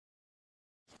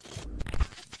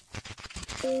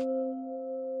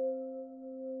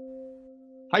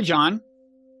Hi, John.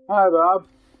 Hi, Bob.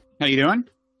 How you doing?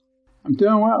 I'm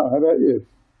doing well. How about you?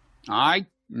 I'm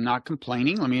not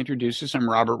complaining. Let me introduce us. I'm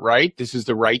Robert Wright. This is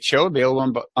The Wright Show,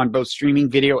 available on both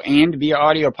streaming video and via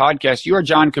audio podcast. You are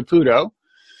John Caputo,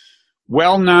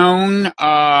 well-known.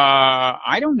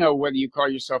 I don't know whether you call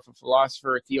yourself a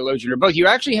philosopher, a theologian, or both. You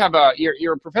actually have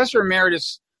you're a professor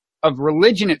emeritus of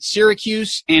religion at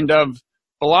Syracuse and of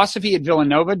philosophy at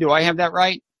Villanova. Do I have that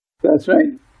right? That's right.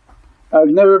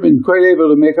 I've never been quite able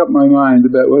to make up my mind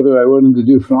about whether I wanted to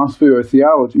do philosophy or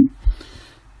theology.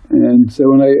 And so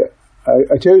when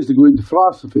I chose to go into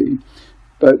philosophy,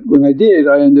 but when I did,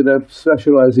 I ended up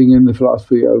specializing in the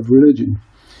philosophy of religion.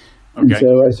 Okay. And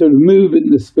so I sort of move in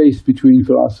the space between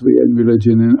philosophy and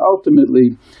religion. And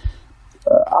ultimately,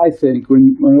 I think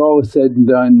when all is said and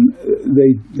done,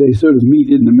 they sort of meet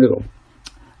in the middle.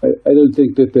 I don't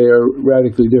think that they are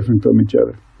radically different from each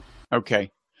other. Okay.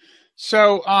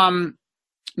 So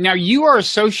now you are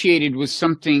associated with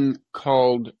something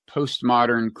called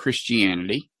postmodern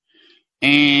Christianity,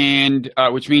 and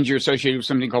which means you're associated with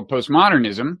something called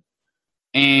postmodernism.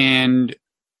 And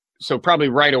so probably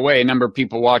right away, a number of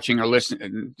people watching or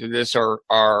listening to this are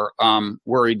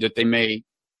worried that they may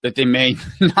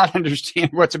not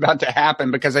understand what's about to happen,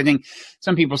 because I think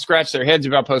some people scratch their heads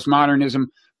about postmodernism.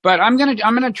 But I'm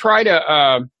gonna try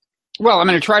to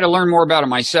learn more about it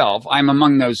myself. I'm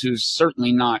among those who's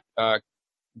certainly not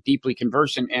deeply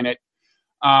conversant in it,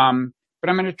 but I'm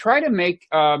going to try to make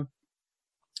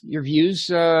your views,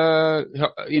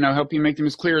 help you make them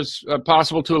as clear as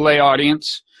possible to a lay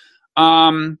audience.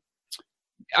 I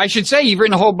should say you've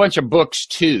written a whole bunch of books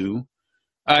too.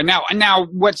 Now,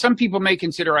 what some people may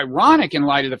consider ironic in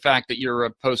light of the fact that you're a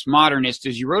postmodernist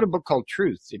is you wrote a book called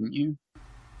Truth, didn't you?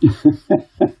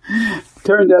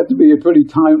 Turned out to be a pretty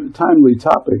timely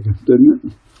topic,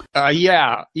 didn't it?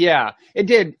 Yeah, it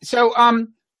did. So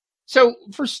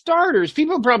for starters,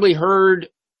 people have probably heard,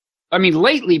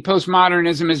 lately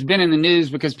postmodernism has been in the news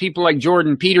because people like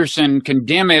Jordan Peterson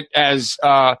condemn it as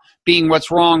being what's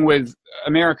wrong with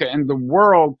America and the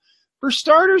world. For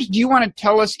starters, do you want to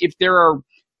tell us if there are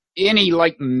any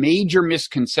major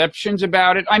misconceptions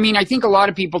about it? I think a lot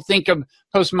of people think of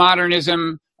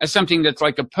postmodernism as something that's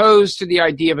opposed to the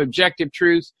idea of objective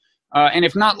truth, and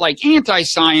if not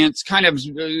anti-science, kind of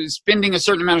spending a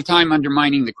certain amount of time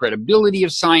undermining the credibility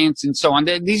of science and so on.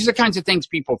 These are the kinds of things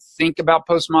people think about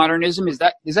postmodernism. Is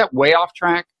that way off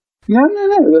track? No,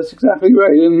 that's exactly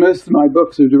right. And most of my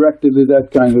books are directed at that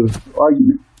kind of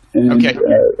argument and okay. At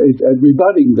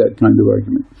rebutting that kind of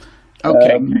argument.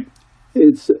 Okay.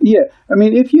 If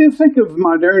you think of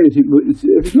modernity,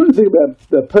 if you want to think about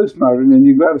the postmodern, then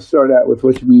you've got to start out with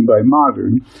what you mean by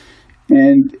modern.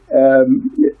 And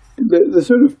the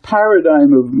sort of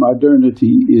paradigm of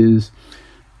modernity is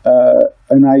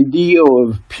an ideal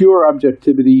of pure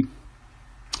objectivity,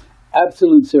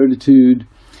 absolute certitude,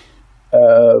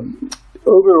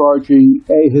 overarching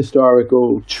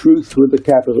ahistorical truth with a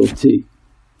capital T.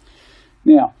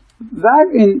 Now, that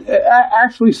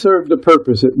actually served a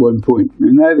purpose at one point,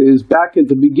 and that is back at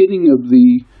the beginning of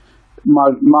the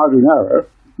modern era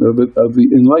of the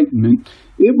Enlightenment.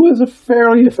 It was a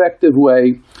fairly effective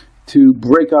way to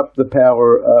break up the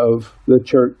power of the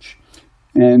church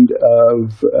and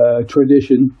of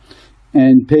tradition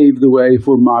and pave the way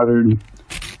for modern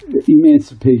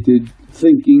emancipated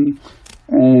thinking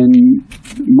and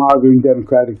modern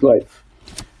democratic life,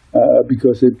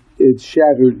 because it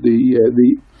shattered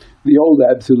the old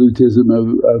absolutism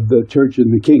of the church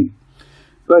and the king.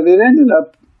 But it ended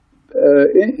up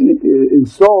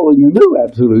installing a new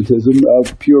absolutism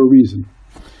of pure reason.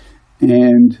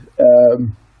 And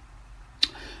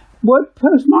what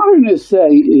postmodernists say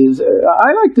is,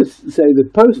 I like to say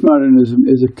that postmodernism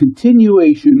is a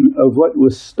continuation of what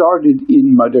was started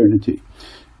in modernity,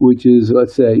 which is,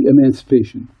 let's say,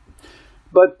 emancipation,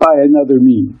 but by another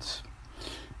means.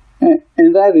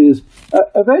 And that is,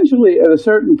 eventually, at a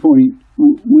certain point,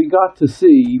 we got to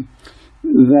see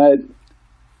that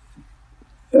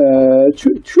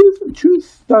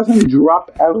truth doesn't drop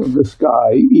out of the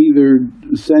sky,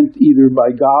 sent either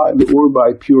by God or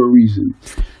by pure reason.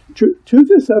 Truth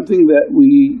is something that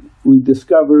we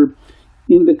discover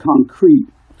in the concrete,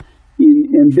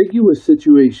 in ambiguous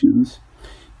situations,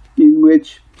 in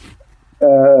which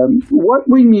what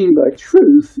we mean by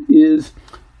truth is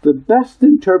the best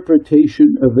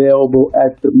interpretation available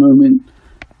at the moment,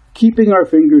 keeping our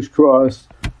fingers crossed,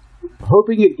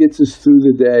 hoping it gets us through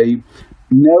the day,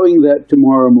 knowing that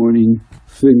tomorrow morning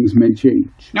things may change.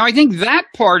 Now, I think that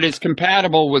part is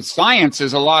compatible with science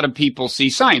as a lot of people see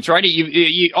science, right?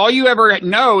 All you ever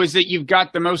know is that you've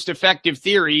got the most effective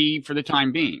theory for the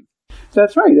time being.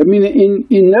 That's right. I mean,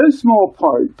 in no small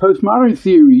part, postmodern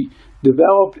theory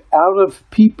developed out of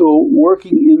people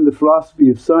working in the philosophy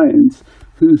of science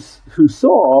who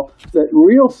saw that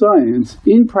real science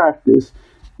in practice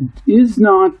is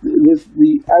not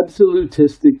the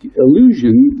absolutistic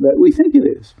illusion that we think it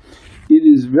is. It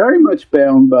is very much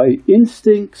bound by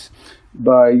instincts,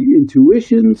 by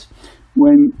intuitions.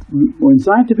 When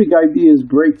scientific ideas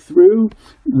break through,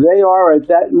 they are at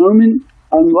that moment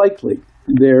unlikely.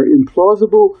 They're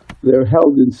implausible, they're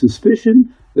held in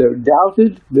suspicion, they're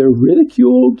doubted, they're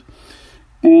ridiculed,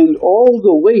 and all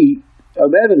the weight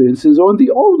of evidence is on the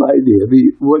old idea,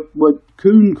 what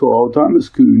Thomas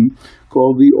Kuhn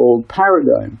called the old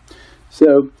paradigm.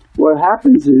 So what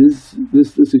happens is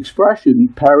this expression,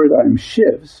 paradigm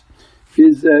shifts,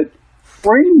 is that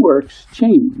frameworks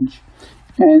change,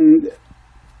 and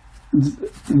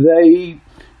they,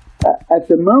 at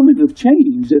the moment of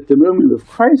change, at the moment of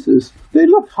crisis, they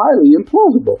look highly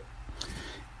implausible.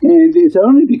 And it's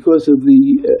only because of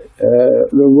the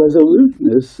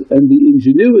resoluteness and the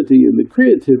ingenuity and the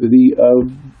creativity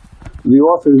of the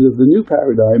authors of the new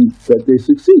paradigm that they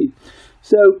succeed.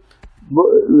 So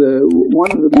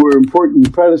one of the more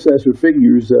important predecessor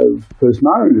figures of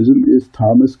postmodernism is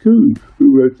Thomas Kuhn,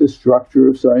 who wrote The Structure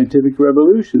of Scientific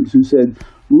Revolutions, who said,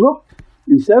 look,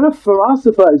 instead of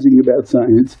philosophizing about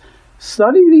science,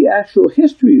 study the actual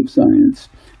history of science,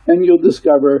 and you'll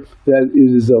discover that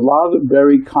it is a lot of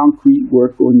very concrete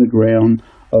work on the ground,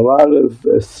 a lot of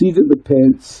seat of the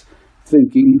pants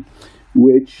thinking,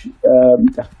 which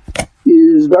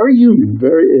is very human,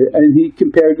 and he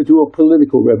compared it to a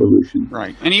political revolution.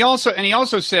 Right, and he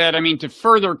also said, I mean, to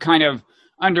further kind of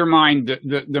undermine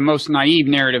the most naive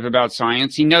narrative about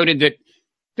science, he noted that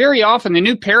very often the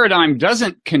new paradigm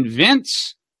doesn't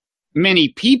convince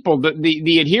many people.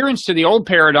 The adherents to the old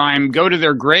paradigm go to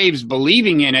their graves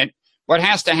believing in it. What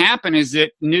has to happen is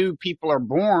that new people are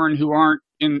born who aren't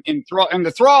in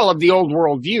the thrall of the old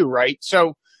worldview, right?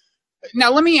 So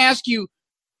now let me ask you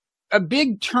a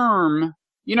big term.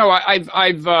 You know,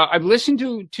 I've listened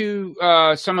to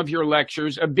some of your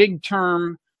lectures. A big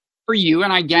term for you,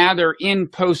 and I gather in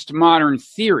postmodern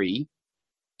theory,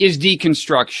 is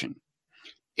deconstruction.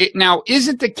 Now, is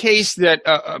it the case that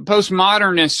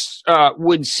postmodernists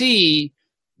would see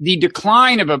the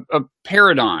decline of a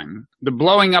paradigm, the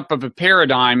blowing up of a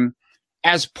paradigm,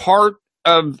 as part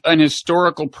of an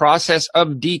historical process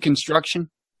of deconstruction?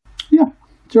 Yeah,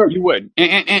 sure. You would,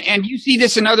 and you see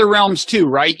this in other realms too,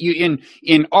 right? You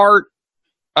in art,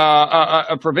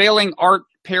 a prevailing art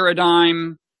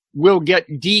paradigm will get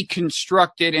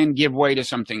deconstructed and give way to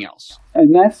something else.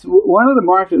 And that's one of the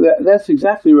markers. That's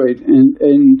exactly right.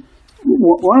 And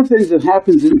one of the things that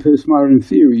happens in postmodern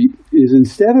theory is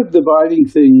instead of dividing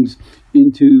things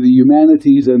into the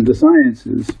humanities and the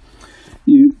sciences,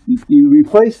 you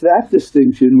replace that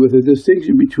distinction with a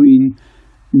distinction between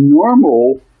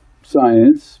normal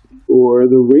science, or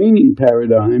the reigning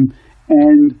paradigm,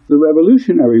 and the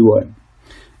revolutionary one.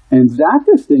 And that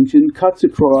distinction cuts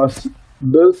across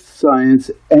both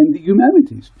science and the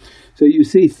humanities. So you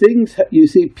see figures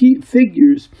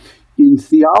in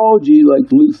theology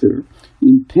like Luther,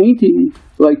 in painting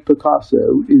like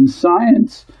Picasso, in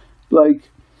science like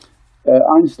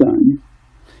Einstein.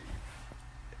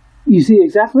 You see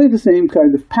exactly the same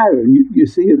kind of pattern. You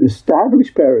see an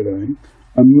established paradigm,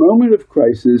 a moment of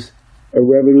crisis, a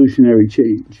revolutionary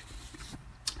change.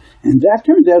 And that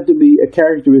turns out to be a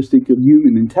characteristic of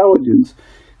human intelligence,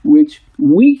 which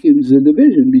weakens the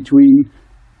division between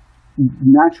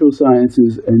natural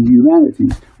sciences and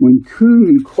humanities. When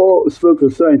Kuhn spoke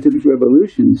of scientific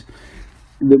revolutions,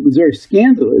 that was very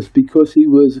scandalous because he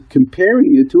was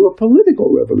comparing it to a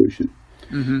political revolution.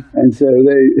 Mm-hmm. And so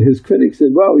his critics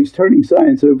said, well, he's turning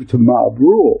science over to mob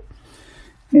rule.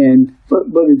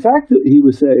 But in fact, what he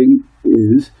was saying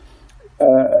is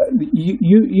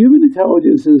human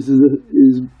intelligence is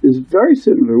very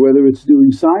similar, whether it's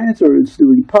doing science or it's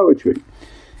doing poetry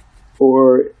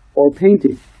or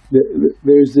painting.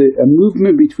 There's a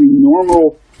movement between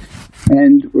normal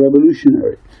and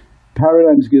revolutionary.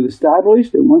 Paradigms get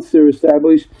established, and once they're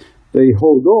established, they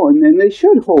hold on, and they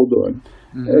should hold on.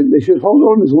 Mm-hmm. They should hold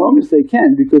on as long as they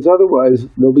can, because otherwise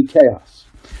there'll be chaos.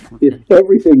 Okay. If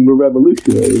everything were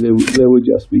revolutionary, there would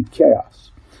just be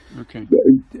chaos. Okay.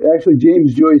 Actually,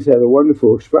 James Joyce had a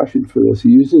wonderful expression for this.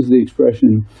 He uses the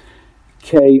expression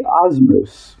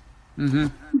chaosmos. Mm-hmm.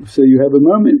 So you have a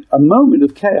moment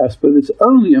of chaos, but it's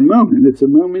only a moment. It's a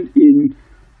moment in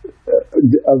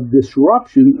of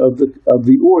disruption of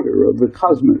the order, of the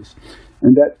cosmos.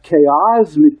 And that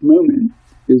chaosmic moment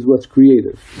is what's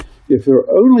creative. If there were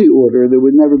only order, there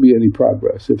would never be any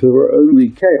progress. If there were only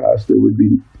chaos, there would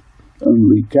be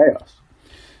only chaos.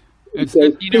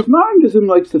 So postmodernism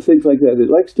likes to think like that. It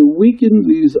likes to weaken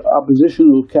these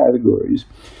oppositional categories.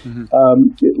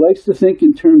 It likes to think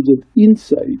in terms of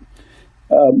insight.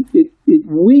 It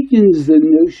weakens the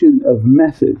notion of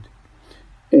method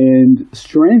and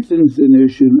strengthens the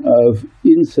notion of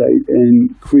insight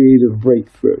and creative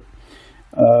breakthrough.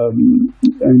 And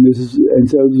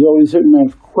so there's always a certain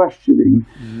amount of questioning.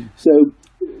 So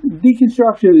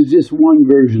deconstruction is just one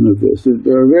version of this.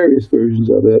 There are various versions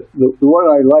of it. The one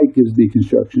I like is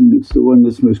deconstruction. It's the one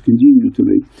that's most congenial to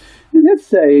me. And that's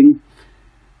saying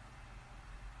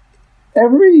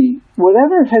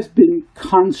whatever has been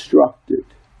constructed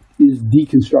is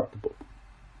deconstructible.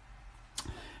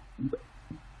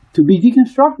 To be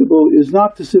deconstructible is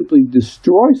not to simply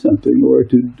destroy something or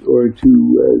to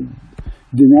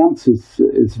denounce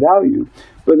its value,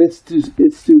 but it's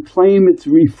to claim its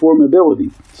reformability.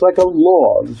 It's like a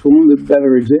law. It's one of the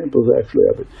better examples, actually,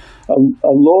 of it. A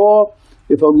law,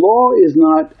 if a law is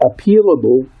not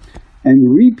appealable and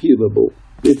repealable,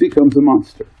 it becomes a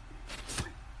monster.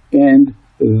 And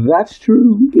that's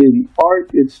true in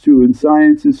art, it's true in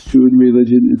science, it's true in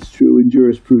religion, it's true in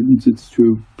jurisprudence, it's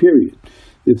true, period.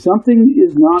 If something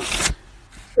is not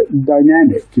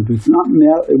dynamic, if it's not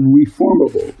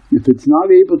reformable, if it's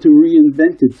not able to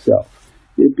reinvent itself,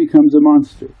 it becomes a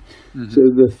monster. So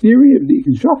the theory of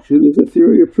deconstruction is a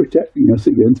theory of protecting us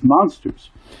against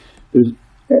monsters. And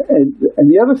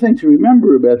the other thing to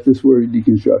remember about this word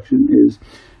deconstruction is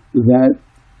that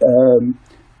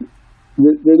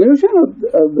the notion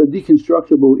of the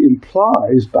deconstructible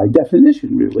implies, by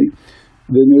definition really,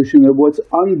 the notion of what's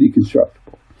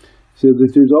undeconstructible. So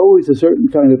that there's always a certain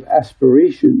kind of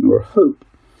aspiration or hope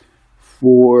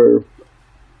for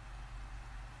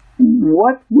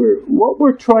what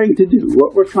we're trying to do,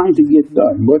 what we're trying to get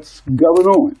done, what's going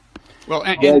on. Well,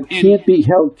 that can't be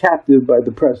held captive by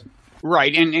the present.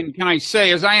 Right, and can I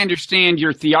say, as I understand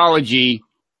your theology,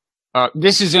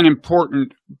 this is an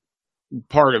important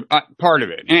part of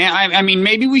it. And I mean,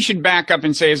 maybe we should back up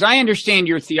and say, as I understand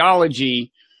your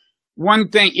theology, one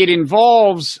thing, it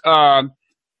involves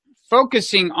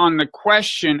focusing on the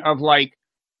question of like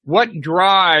what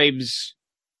drives,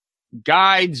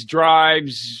 guides,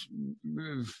 drives,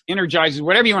 energizes,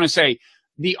 whatever you want to say,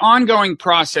 the ongoing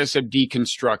process of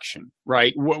deconstruction,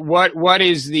 right? What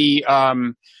is the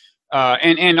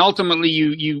and ultimately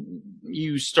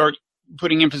you start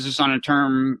putting emphasis on a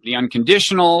term, the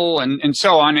unconditional, and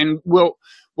so on, and we'll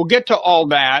get to all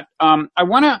that. I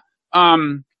want to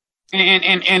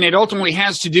and it ultimately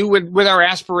has to do with our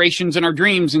aspirations and our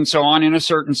dreams and so on in a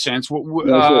certain sense. But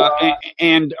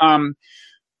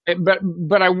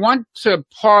I want to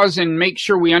pause and make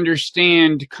sure we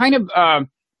understand kind of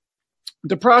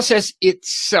the process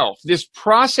itself, this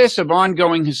process of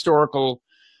ongoing historical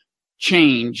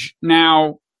change.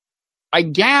 Now, I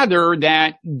gather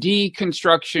that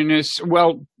deconstructionists,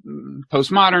 well,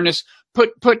 postmodernists,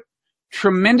 put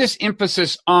tremendous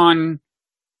emphasis on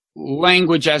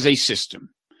language as a system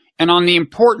and on the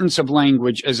importance of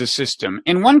language as a system.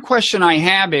 And one question I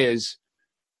have is,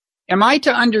 am I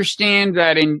to understand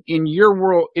that in your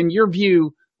world, in your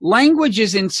view, language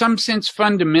is in some sense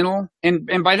fundamental? And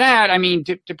by that, I mean,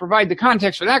 to provide the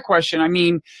context for that question, I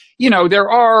mean, you know,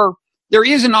 there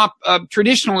is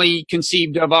traditionally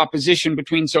conceived of opposition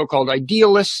between so-called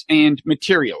idealists and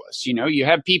materialists. You know, you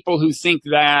have people who think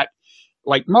that,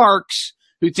 like Marx,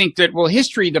 who think that, well,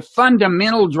 history, the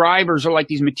fundamental drivers are like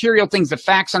these material things, the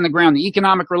facts on the ground, the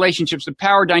economic relationships, the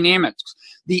power dynamics.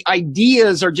 The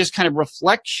ideas are just kind of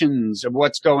reflections of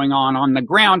what's going on the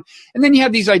ground. And then you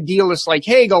have these idealists like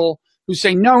Hegel who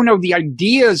say, no, the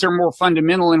ideas are more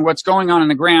fundamental, and what's going on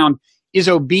the ground is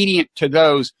obedient to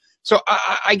those. So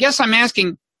I guess I'm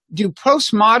asking, do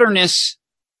postmodernists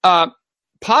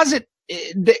posit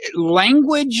the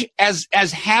language as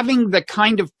having the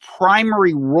kind of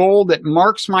primary role that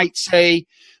Marx might say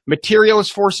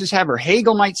materialist forces have, or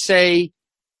Hegel might say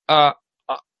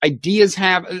ideas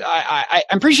have?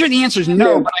 I'm pretty sure the answer is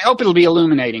no, but I hope it'll be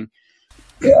illuminating.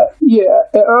 Yeah.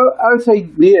 I would say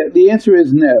the answer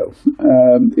is no,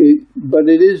 but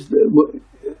it is.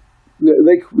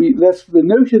 That's the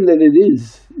notion that it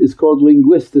is called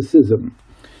linguisticism.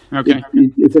 Okay.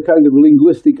 It's a kind of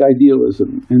linguistic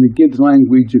idealism, and it gives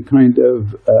language a kind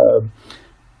of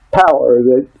power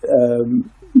that,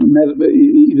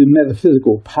 even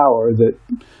metaphysical power, that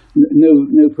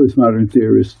no postmodern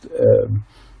theorist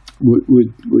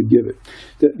would give it.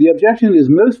 The objection is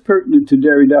most pertinent to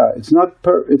Derrida. It's not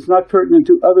pertinent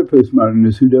to other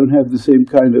postmodernists who don't have the same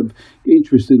kind of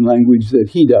interest in language that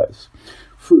he does.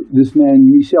 This man,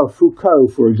 Michel Foucault,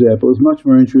 for example, is much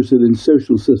more interested in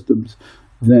social systems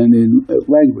than in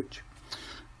language.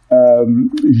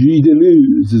 Gilles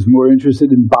Deleuze is more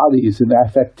interested in bodies and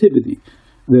affectivity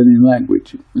than in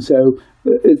language. So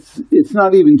it's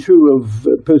not even true of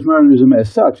postmodernism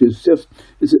as such. It's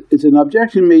an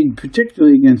objection made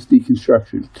particularly against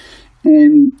deconstruction,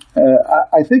 and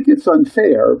I think it's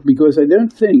unfair because I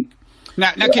don't think.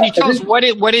 Now can you tell us what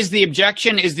is the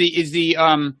objection? Is the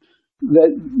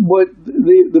that what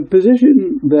the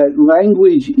position that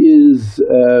language is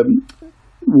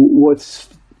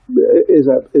is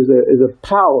a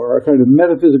power, a kind of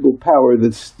metaphysical power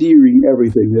that's steering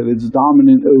everything. That it's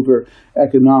dominant over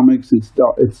economics. It's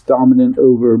dominant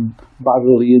over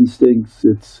bodily instincts.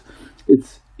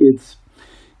 It's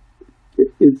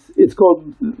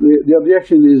called the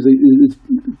objection is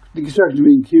deconstruction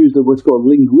being accused of what's called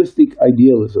linguistic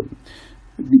idealism,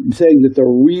 saying that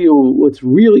what's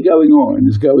really going on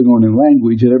is going on in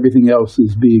language, and everything else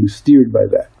is being steered by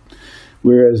that.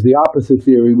 Whereas the opposite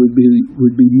theory would be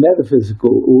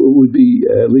metaphysical, or would be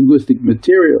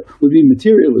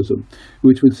materialism,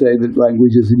 which would say that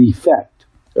language is an effect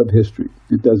of history.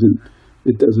 It doesn't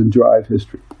drive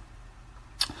history.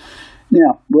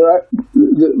 Now,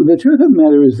 the truth of the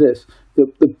matter is this: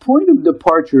 the point of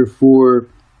departure for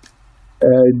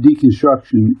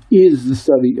deconstruction is the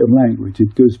study of language.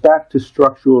 It goes back to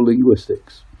structural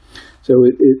linguistics. So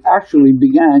it actually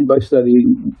began by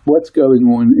studying what's going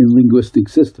on in linguistic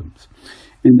systems.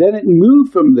 And then it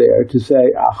moved from there to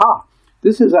say, aha,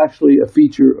 this is actually a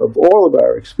feature of all of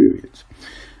our experience.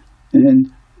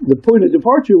 And the point of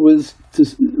departure was to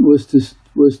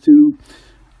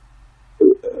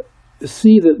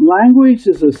see that language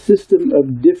is a system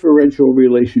of differential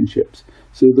relationships.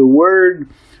 So the words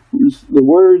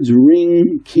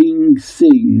ring, king,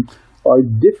 sing are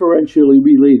differentially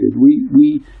related.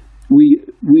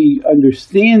 We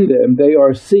understand them. They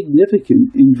are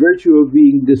significant in virtue of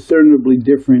being discernibly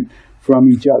different from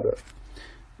each other.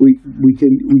 We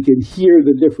can hear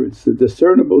the difference. The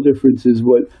discernible difference is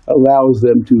what allows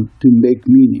them to make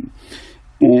meaning,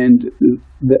 and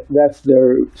that's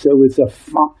their. So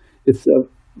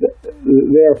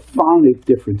they're phonic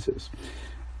differences.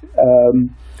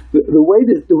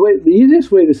 The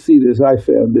easiest way to see this, I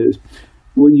found, is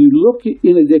when you look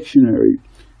in a dictionary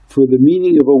for the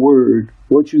meaning of a word,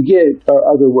 what you get are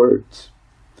other words.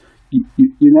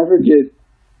 You never get,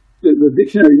 the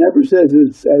dictionary never says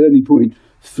it's at any point,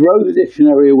 throw the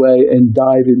dictionary away and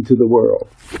dive into the world.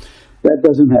 That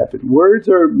doesn't happen. Words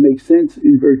make sense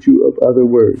in virtue of other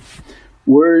words.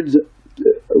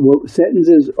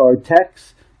 Sentences are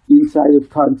texts inside of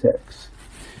context.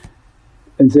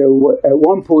 And so at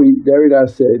one point, Derrida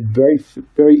said very,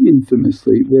 very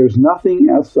infamously, there's nothing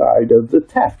outside of the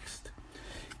text.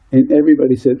 And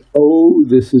everybody said, oh,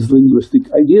 this is linguistic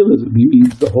idealism. He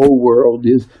means the whole world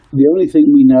is, the only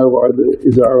thing we know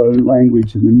is our own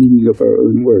language and the meaning of our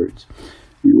own words.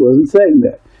 He wasn't saying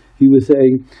that. He was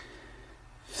saying,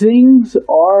 things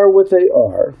are what they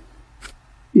are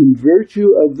in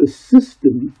virtue of the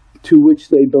system to which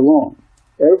they belong.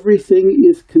 Everything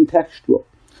is contextual.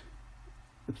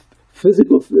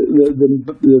 Physical,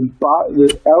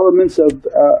 the elements of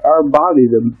our body,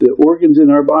 the organs in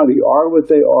our body are what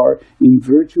they are in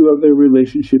virtue of their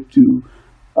relationship to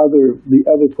the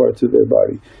other parts of their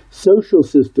body. Social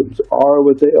systems are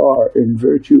what they are in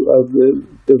virtue of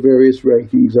the various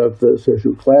rankings of the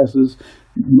social classes,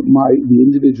 the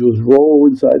individual's role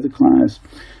inside the class.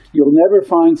 You'll never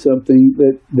find something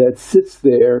that sits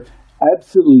there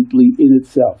absolutely in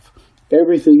itself.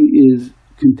 Everything is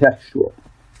contextual.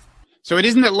 So it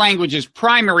isn't that language is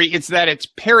primary; it's that it's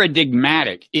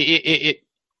paradigmatic.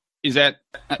 Is that?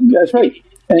 That's right.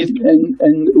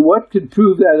 And what could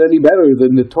prove that any better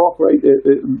than the talk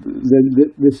than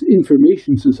this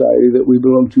information society that we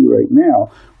belong to right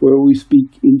now, where we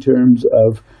speak in terms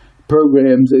of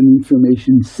programs and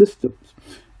information systems.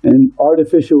 And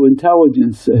artificial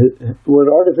intelligence, what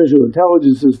artificial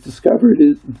intelligence has discovered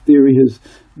is, the theory has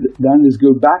done, is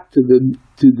go back to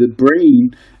the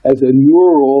brain as a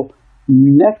neural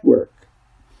network.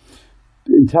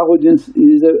 Intelligence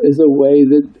is a way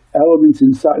that elements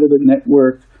inside of a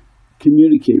network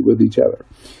communicate with each other.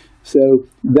 So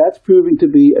that's proving to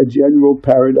be a general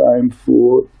paradigm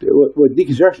for what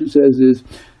deconstruction says is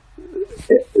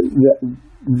that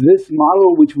this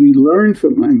model which we learn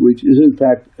from language is in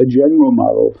fact a general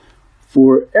model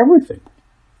for everything.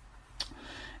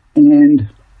 And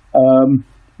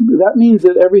that means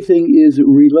that everything is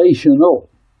relational.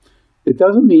 It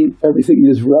doesn't mean everything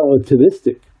is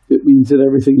relativistic. It means that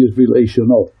everything is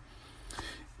relational.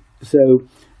 So,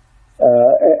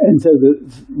 and so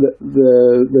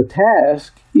the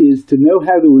task is to know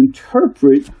how to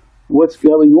interpret what's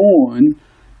going on,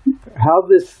 how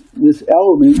this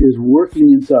element is working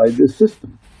inside this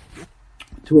system.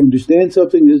 To understand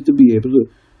something is to be able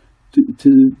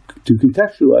to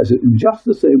contextualize it in just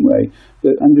the same way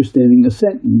that understanding a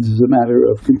sentence is a matter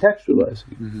of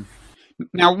contextualizing. Mm-hmm.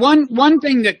 Now, one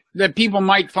thing that people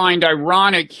might find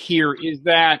ironic here is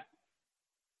that,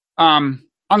 on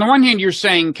the one hand, you're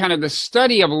saying kind of the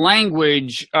study of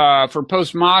language for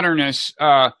postmodernists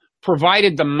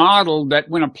provided the model that,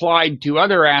 when applied to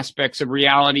other aspects of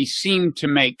reality, seemed to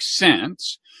make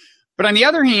sense. But on the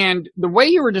other hand, the way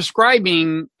you were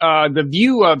describing the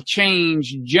view of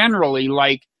change generally,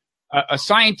 like a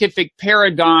scientific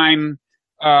paradigm,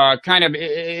 kind of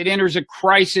it enters a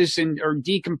crisis or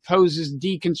decomposes,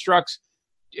 deconstructs,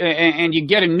 and you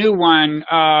get a new one.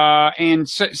 And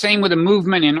same with a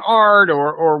movement in art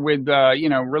or with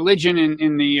religion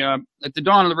in the at the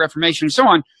dawn of the Reformation and so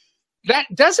on. That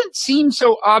doesn't seem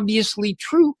so obviously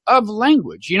true of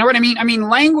language. You know what I mean? I mean,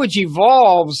 language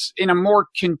evolves in a more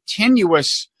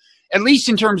continuous, at least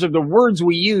in terms of the words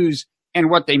we use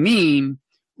and what they mean.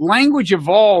 Language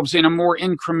evolves in a more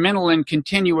incremental and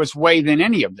continuous way than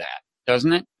any of that,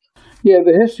 doesn't it? Yeah,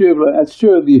 that's true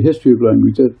of the history of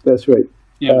language. That's right.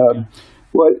 Yeah.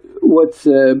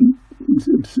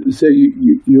 So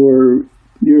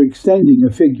you're extending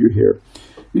a figure here.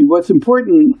 I mean, what's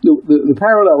important, the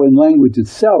parallel in language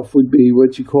itself would be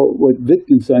what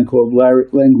Wittgenstein called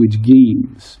language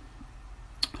games.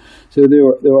 So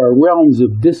there are realms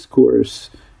of discourse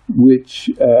which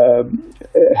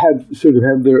have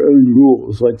their own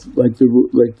rules, like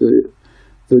the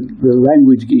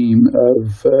language game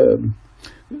of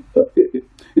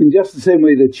in just the same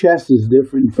way that chess is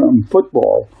different from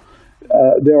football.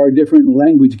 There are different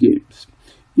language games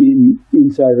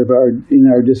inside of our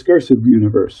discursive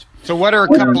universe. So what are a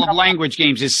couple of language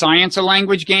games? Is science a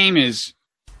language game?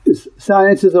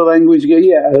 Science is a language game.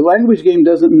 Yeah, a language game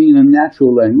doesn't mean a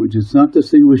natural language. It's not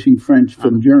distinguishing French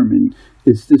from German.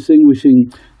 It's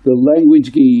distinguishing the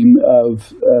language game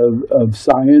of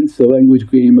science, the language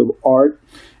game of art.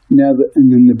 Now,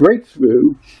 and then the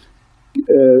breakthrough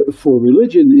for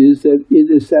religion is that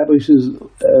it establishes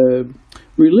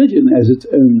religion as its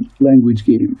own language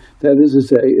game. That is to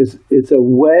say, it's a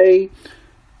way,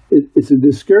 it's a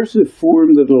discursive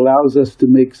form that allows us to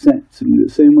make sense. In the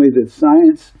same way that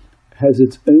science has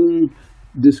its own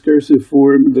discursive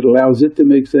form that allows it to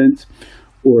make sense,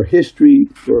 or history,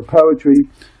 or poetry.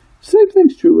 Same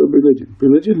thing's true of religion.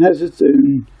 Religion has its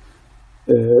own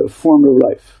form of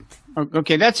life.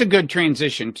 Okay, that's a good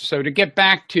transition. So to get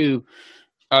back to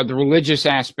the religious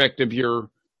aspect of your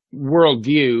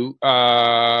worldview,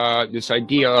 this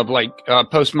idea of like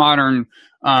postmodern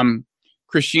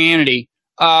Christianity,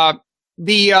 so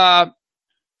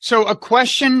a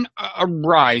question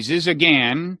arises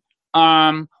again.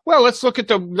 Well, let's look at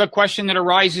the question that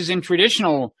arises in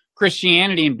traditional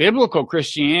Christianity and biblical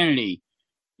Christianity.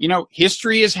 You know,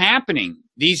 history is happening.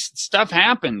 These stuff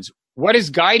happens. What is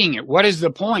guiding it? What is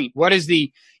the point? What is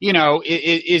the,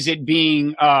 is it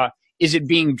being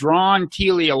drawn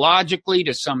teleologically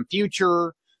to some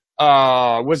future?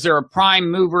 Was there a prime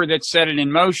mover that set it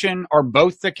in motion? Are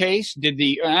both the case?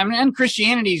 And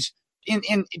Christianity's,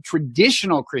 in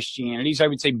traditional Christianity's, I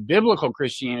would say biblical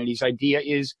Christianity's idea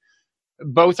is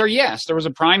both are yes. There was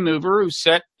a prime mover who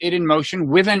set it in motion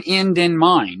with an end in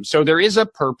mind. So there is a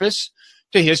purpose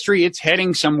to history. It's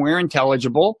heading somewhere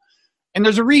intelligible, and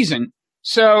there's a reason.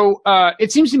 So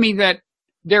it seems to me that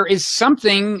there is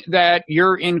something that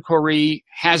your inquiry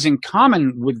has in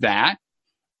common with that,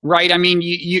 right? I mean,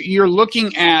 you're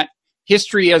looking at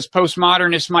history as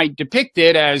postmodernists might depict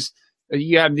it, as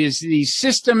you have these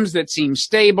systems that seem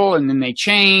stable and then they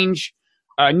change.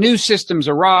 New systems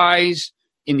arise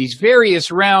in these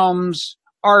various realms: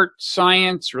 art,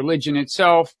 science, religion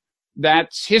itself.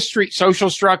 That's history, social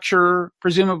structure,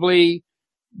 presumably.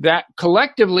 That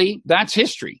collectively, that's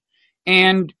history.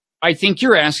 And I think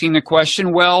you're asking the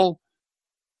question, well,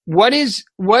 what is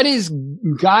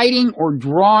guiding or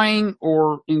drawing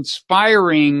or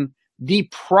inspiring the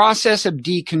process of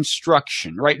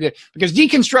deconstruction, right? Because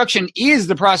deconstruction is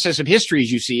the process of history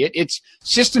as you see it. It's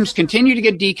systems continue to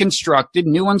get deconstructed,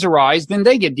 new ones arise, then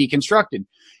they get deconstructed.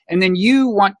 And then you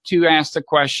want to ask the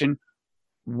question,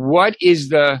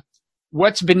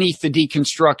 what's beneath the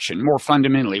deconstruction more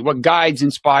fundamentally? What guides,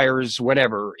 inspires,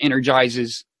 whatever,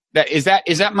 energizes? Is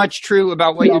that much true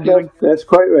about what you're doing? That's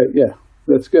quite right. Yeah,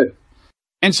 that's good.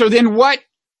 And so then what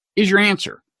is your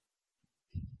answer?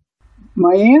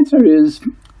 My answer is,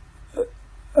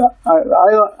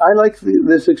 I like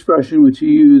this expression which you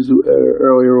used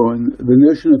earlier on, the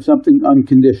notion of something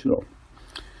unconditional.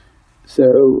 So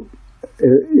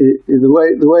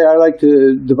the way I like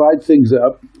to divide things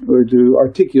up or to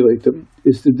articulate them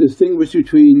is to distinguish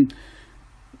between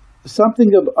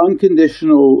something of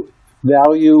unconditional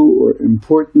value or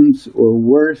importance or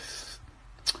worth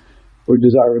or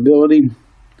desirability,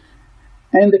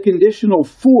 and the conditional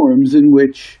forms in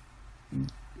which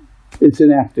it's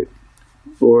enacted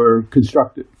or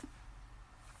constructed.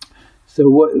 So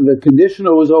the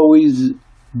conditional is always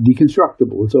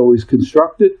deconstructible. It's always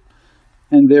constructed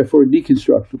and therefore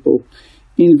deconstructible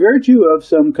in virtue of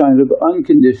some kind of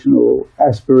unconditional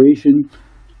aspiration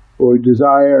or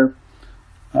desire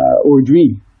or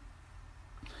dream.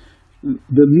 The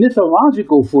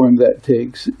mythological form that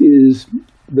takes is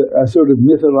a sort of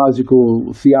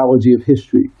mythological theology of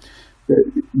history,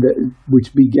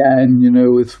 which began,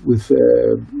 with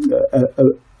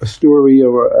a story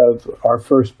of our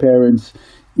first parents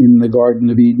in the Garden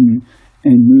of Eden,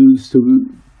 and moves to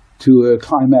a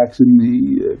climax in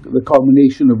the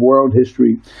culmination of world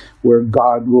history, where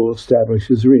God will establish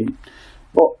His reign.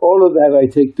 Well, all of that I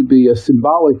take to be a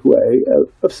symbolic way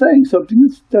of saying something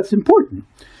that's important,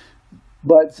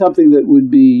 but something that would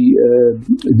be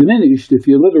diminished if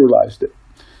you literalized it.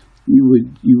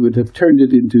 You would have turned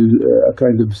it into a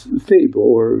kind of fable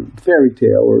or fairy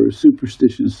tale or a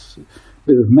superstitious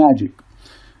bit of magic.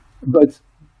 But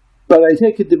I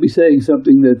take it to be saying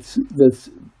something that's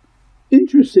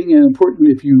interesting and important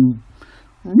if you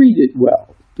read it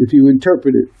well, if you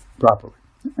interpret it properly,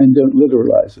 and don't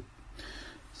literalize it.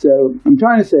 So I'm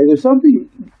trying to say there's something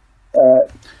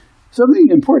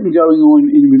important going on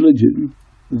in religion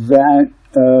that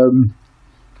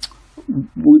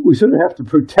we sort of have to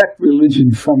protect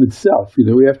religion from itself.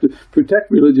 We have to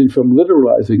protect religion from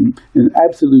literalizing and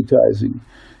absolutizing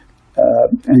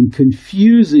and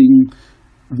confusing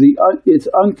its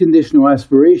unconditional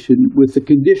aspiration with the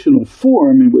conditional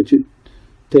form in which it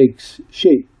takes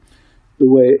shape, the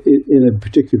way in a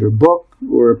particular book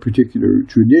or a particular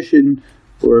tradition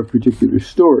or a particular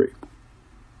story.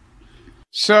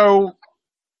 So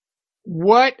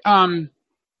what?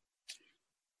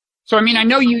 So I mean, I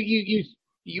know you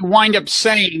wind up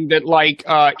saying that, like,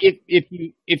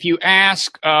 if you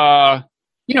ask, the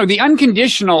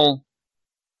unconditional,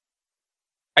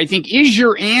 I think, is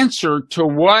your answer to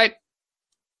what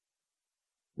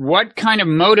kind of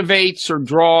motivates or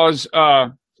draws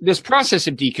this process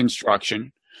of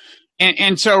deconstruction.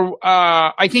 And so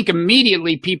I think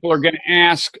immediately people are going to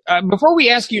ask, before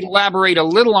we ask you to elaborate a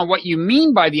little on what you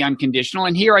mean by the unconditional,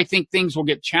 and here I think things will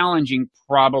get challenging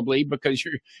probably because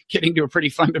you're getting to a pretty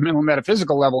fundamental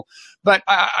metaphysical level. But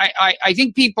I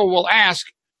think people will ask,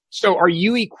 so are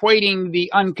you equating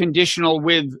the unconditional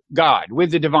with God, with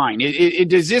the divine?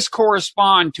 Does this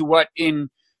correspond to what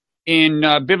in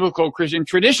biblical Christian,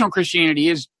 traditional Christianity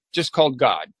is just called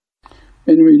God?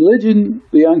 In religion,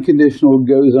 the unconditional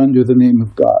goes under the name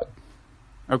of God.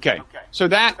 Okay. So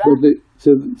that...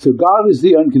 So God is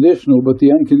the unconditional, but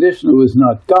the unconditional is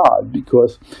not God,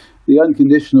 because the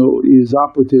unconditional is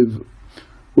operative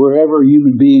wherever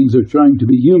human beings are trying to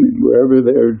be human, wherever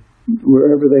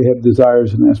they have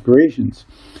desires and aspirations,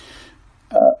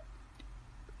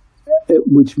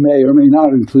 which may or may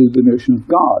not include the notion of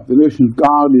God. The notion of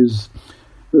God is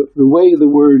the way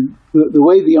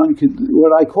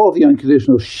what I call the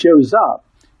unconditional shows up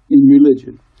in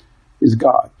religion is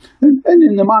God. And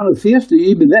in the monotheistic,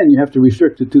 even then you have to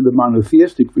restrict it to the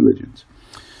monotheistic religions,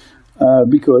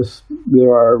 because there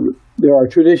are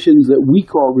traditions that we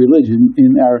call religion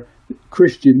in our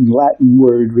Christian Latin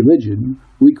word religion.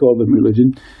 We call them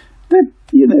religion. That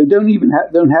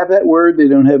don't have that word. They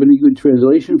don't have any good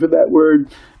translation for that word,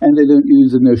 and they don't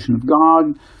use the notion of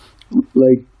God,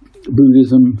 like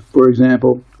Buddhism, for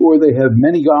example, or they have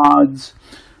many gods.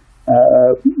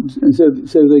 So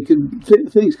they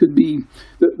things could be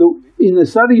in the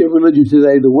study of religion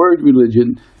today. The word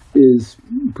religion is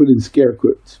put in scare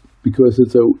quotes because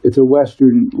it's a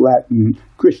Western Latin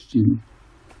Christian.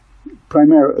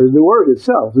 Primarily, the word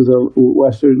itself is a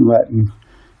Western Latin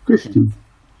Christian.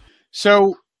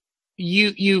 So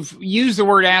you've used the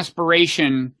word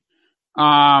aspiration,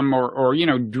 or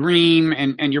dream,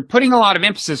 and you're putting a lot of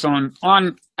emphasis on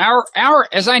our,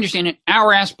 as I understand it,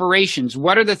 our aspirations.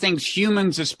 What are the things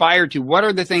humans aspire to? What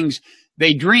are the things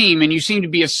they dream? And you seem to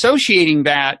be associating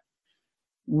that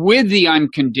with the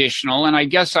unconditional. And I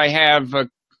guess I have a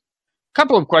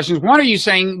couple of questions. One, are you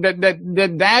saying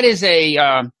that is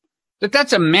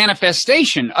that's a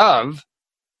manifestation of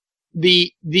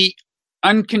the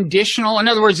unconditional? In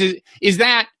other words, is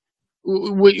that,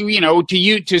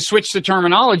 to switch the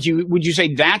terminology, would you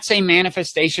say that's a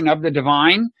manifestation of the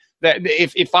divine? That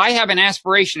if I have an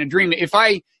aspiration, a dream, if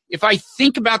I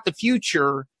think about the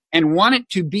future and want it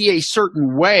to be a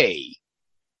certain way,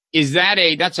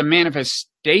 that's a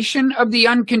manifestation of the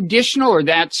unconditional, or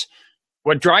that's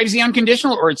what drives the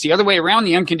unconditional, or it's the other way around,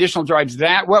 the unconditional drives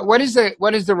that? What is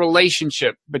the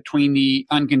relationship between the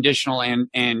unconditional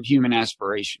and human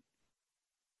aspiration?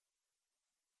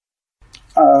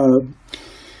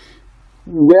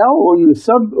 Well, on the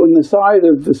side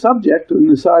of the subject, on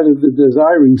the side of the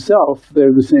desiring self,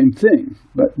 they're the same thing.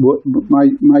 But what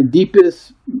my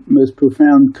deepest, most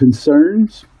profound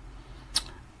concerns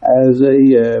as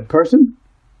a person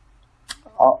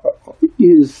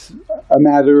is a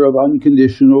matter of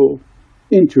unconditional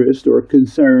interest or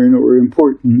concern or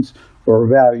importance or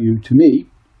value to me.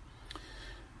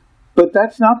 But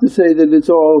that's not to say that it's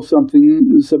all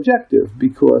something subjective,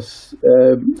 because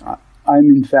I'm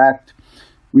in fact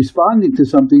responding to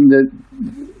something that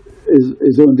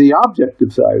is on the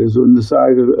objective side, is on the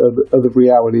side of the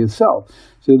reality itself.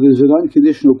 So there's an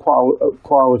unconditional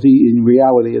quality in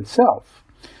reality itself.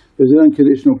 There's an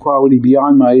unconditional quality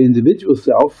beyond my individual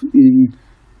self in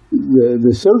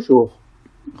the social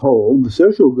whole, the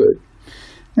social good.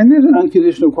 And there's an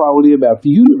unconditional quality about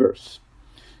the universe,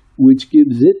 which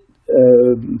gives it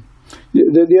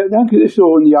the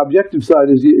unconditional and the objective side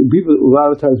is a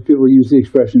lot of times people use the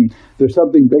expression, there's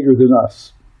something bigger than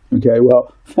us. Okay,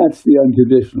 well, that's the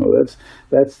unconditional.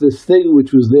 That's this thing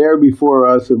which was there before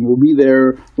us and will be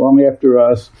there long after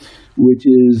us, which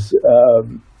is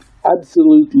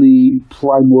absolutely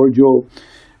primordial.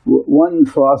 One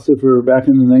philosopher back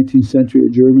in the 19th century,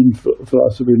 a German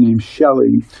philosopher named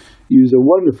Schelling, used a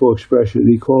wonderful expression.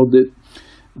 He called it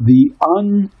the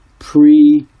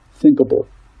unprethinkable.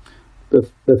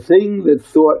 The thing that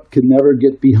thought can never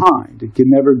get behind. It can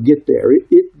never get there.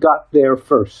 It got there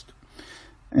first.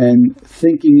 And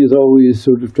thinking is always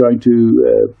sort of trying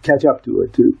to catch up to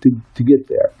it, to get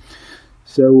there.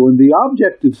 So on the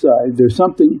objective side, there's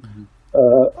something,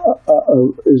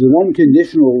 there's an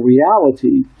unconditional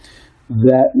reality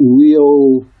that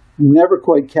we'll never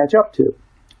quite catch up to,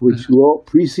 which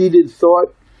preceded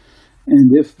thought.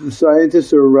 And if the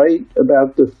scientists are right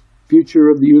about the future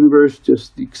of the universe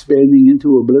just expanding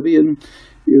into oblivion,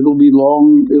 it'll be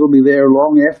there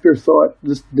long after thought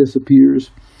disappears.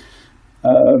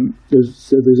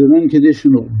 There's an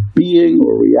unconditional being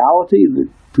or reality that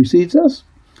precedes us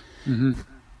on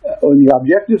the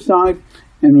objective side,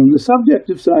 and on the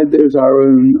subjective side, there's our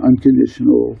own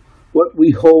unconditional, what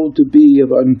we hold to be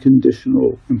of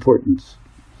unconditional importance.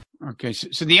 Okay,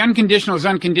 so the unconditional is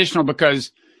unconditional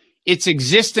because its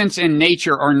existence and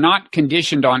nature are not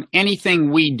conditioned on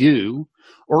anything we do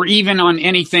or even on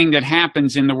anything that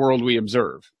happens in the world we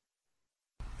observe.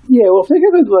 Yeah, well, think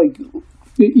of it like,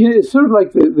 it's sort of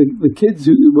like the kids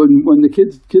who, when the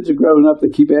kids are growing up, they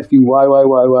keep asking why.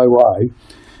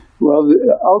 Well,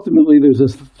 ultimately, there's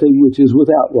this thing which is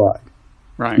without why,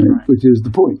 right? Which is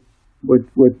the point. What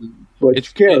you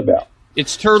care about.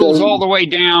 It's turtles all the way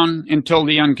down until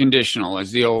the unconditional,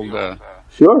 as the old.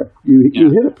 Sure, you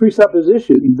hit a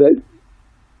presupposition that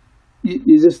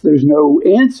there's no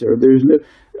answer. There's no.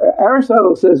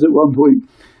 Aristotle says at one point,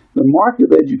 the mark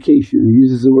of education, he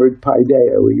uses the word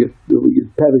paideia, we get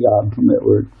pedagogue from that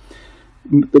word.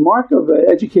 The mark of an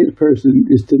educated person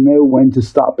is to know when to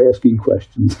stop asking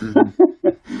questions.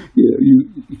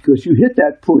 Because you hit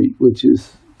that point, which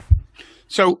is...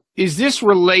 So is this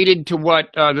related to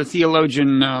what the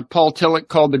theologian Paul Tillich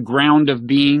called the ground of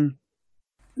being?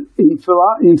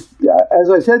 As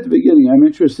I said at the beginning, I'm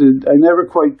interested. I never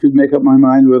quite could make up my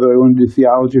mind whether I want to do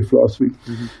theology or philosophy.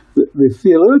 Mm-hmm. The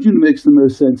theologian who makes the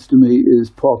most sense to me is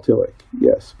Paul Tillich,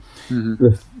 yes. Mm-hmm.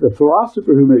 The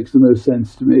philosopher who makes the most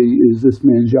sense to me is this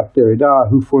man, Jacques Derrida,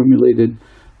 who formulated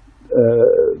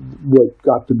what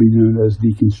got to be known as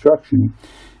deconstruction.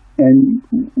 And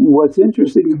what's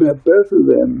interesting about both of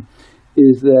them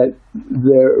is that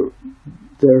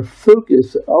their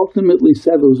focus ultimately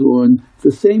settles on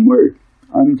the same word,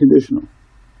 unconditional.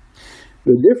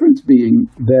 The difference being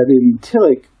that in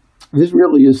Tillich, this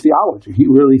really is theology. He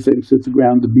really thinks that the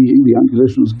ground of being, the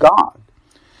unconditional, is God.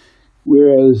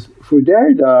 Whereas for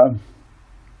Derrida,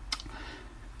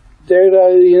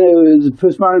 is a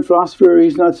postmodern philosopher.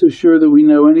 He's not so sure that we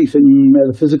know anything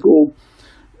metaphysical,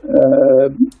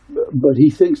 but he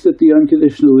thinks that the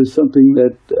unconditional is something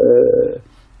that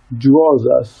draws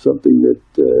us, something that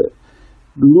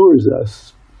lures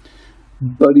us.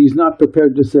 But he's not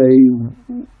prepared to say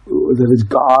that it's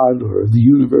God or the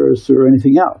universe or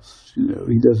anything else.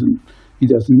 He doesn't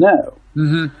know.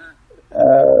 Mm-hmm.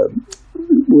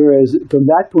 Whereas from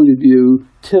that point of view,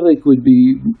 Tillich would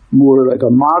be more like a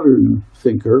modern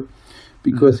thinker,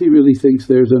 because he really thinks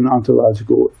there's an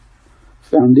ontological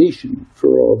foundation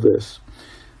for all this.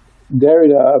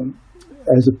 Derrida,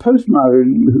 as a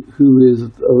postmodern who is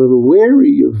a little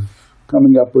wary of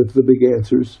coming up with the big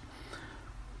answers,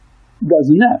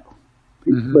 doesn't know.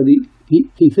 But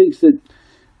he thinks that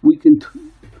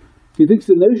he thinks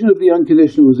the notion of the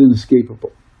unconditional is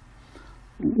inescapable.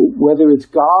 Whether it's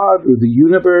God or the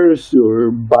universe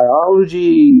or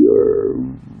biology or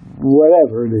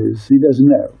whatever it is, he doesn't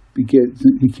know. He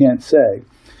can't say.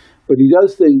 But he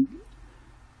does think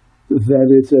that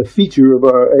it's a feature of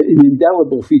an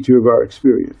indelible feature of our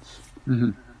experience,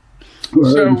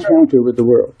 our encounter with the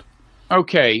world.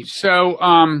 Okay, so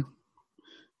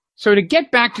to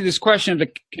get back to this question of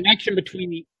the connection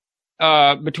between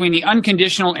the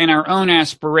unconditional and our own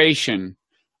aspiration,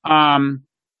 and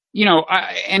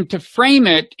to frame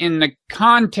it in the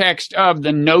context of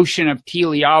the notion of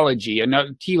teleology,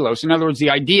 telos, in other words, the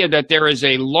idea that there is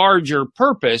a larger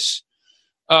purpose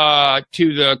to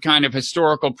the kind of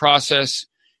historical process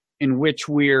in which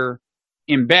we're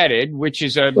embedded, which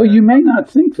is a... Well, you may not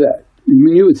think that. I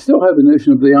mean, you would still have a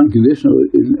notion of the unconditional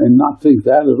and not think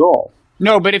that at all.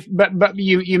 No, but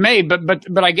you may,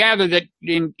 but I gather that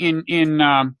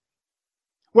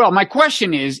well, my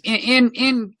question is, in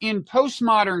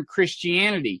postmodern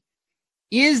Christianity,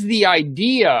 is the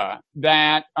idea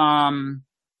that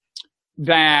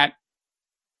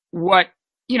what,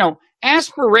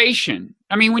 aspiration,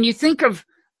 I mean, when you think of,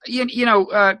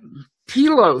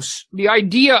 telos, the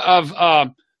idea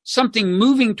of something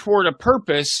moving toward a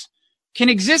purpose can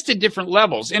exist at different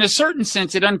levels. In a certain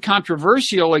sense, it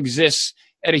uncontroversial exists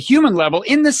at a human level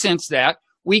in the sense that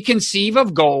we conceive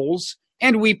of goals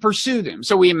and we pursue them.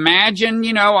 So we imagine,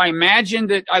 I imagine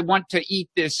that I want to eat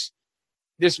this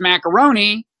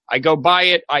macaroni. I go buy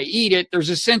it, I eat it. There's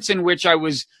a sense in which I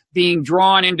was being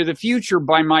drawn into the future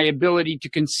by my ability to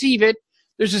conceive it.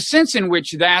 There's a sense in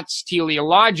which that's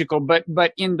teleological, but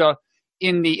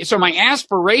so my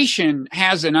aspiration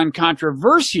has an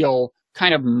uncontroversial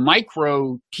kind of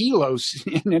micro telos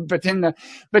in it, but then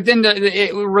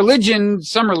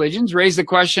some religions raise the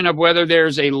question of whether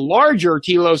there's a larger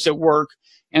telos at work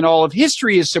and all of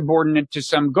history is subordinate to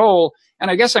some goal. And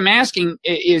I guess I'm asking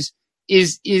is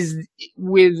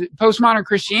with postmodern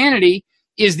Christianity,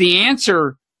 is the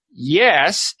answer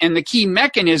yes, and the key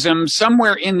mechanism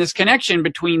somewhere in this connection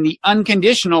between the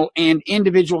unconditional and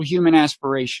individual human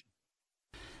aspiration?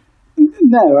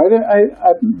 No, I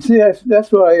don't. See, that's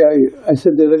why I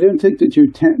said that I don't think that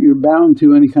you're bound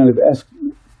to any kind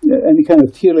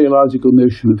of teleological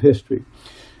notion of history.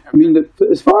 I mean,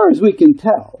 as far as we can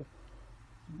tell,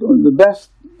 the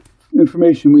best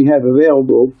information we have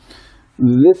available,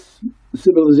 this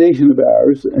civilization of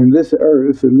ours, and this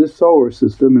Earth, and this solar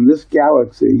system, and this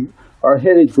galaxy are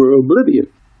headed for oblivion.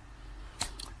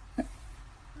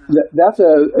 That's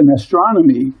an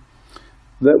astronomy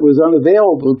that was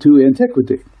unavailable to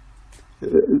antiquity.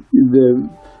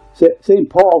 St.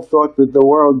 Paul thought that the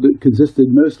world consisted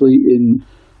mostly in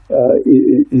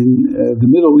the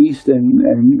Middle East and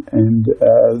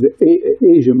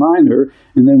Asia Minor,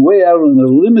 and then way out on the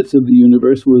limits of the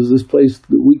universe was this place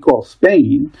that we call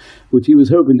Spain, which he was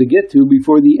hoping to get to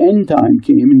before the end time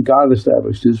came and God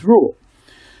established his rule.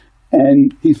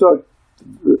 And he thought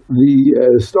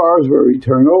the stars were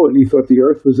eternal, and he thought the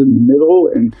earth was in the middle,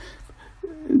 and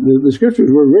the scriptures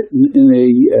were written in a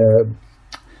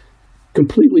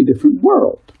completely different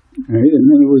world, right? And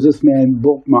then there was this man,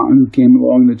 Bultmann, who came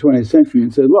along in the 20th century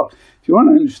and said, look, if you want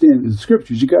to understand the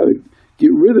scriptures, you got to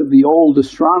get rid of the old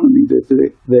astronomy that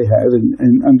they had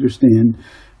and understand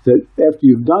that after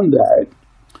you've done that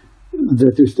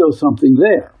there's still something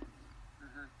there.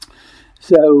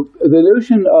 So the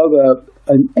notion of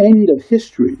an end of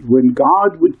history, when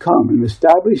God would come and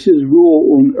establish his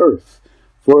rule on earth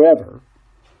forever,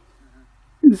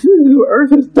 the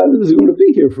Earth isn't going to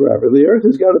be here forever. The Earth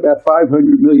has got about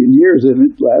 500 million years in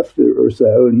it left or so,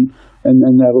 and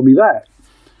then that'll be that.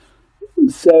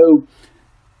 So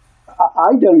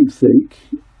I don't think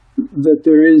that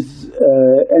there is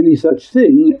any such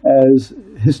thing as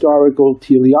historical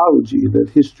teleology,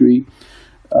 that history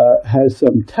has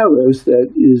some telos that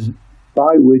is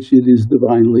by which it is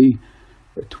divinely,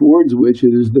 towards which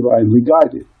it is divinely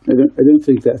guided. I don't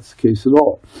think that's the case at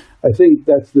all. I think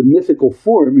that's the mythical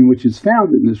form in which it's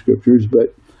found in the scriptures,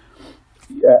 but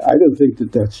I don't think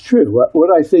that that's true. What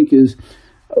I think is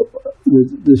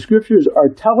the scriptures are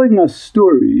telling us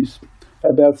stories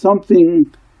about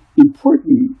something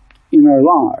important in our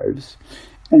lives,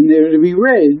 and they're to be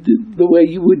read the way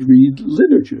you would read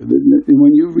literature.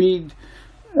 When you read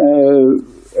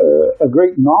a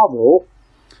great novel,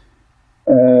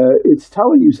 it's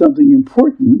telling you something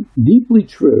important, deeply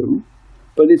true,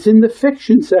 but it's in the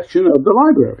fiction section of the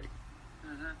library.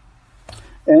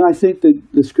 And I think that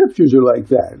the scriptures are like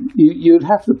that. You'd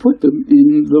have to put them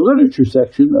in the literature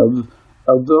section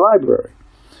of the library,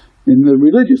 in the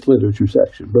religious literature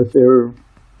section, but they're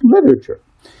literature.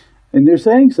 And they're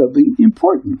saying something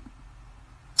important.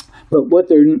 But what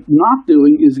they're not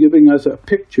doing is giving us a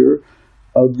picture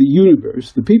of the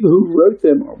universe. The people who wrote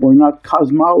them were not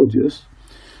cosmologists.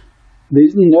 They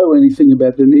didn't know anything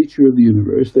about the nature of the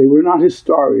universe. They were not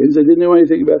historians. They didn't know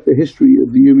anything about the history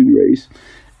of the human race.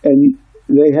 And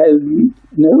they had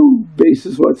no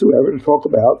basis whatsoever to talk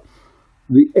about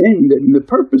the end and the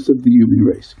purpose of the human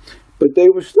race. But they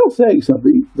were still saying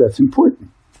something that's important.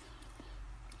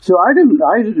 So I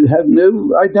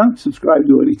don't subscribe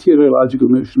to any teleological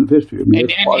notion of history. I mean,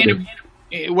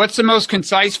 and what's the most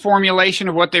concise formulation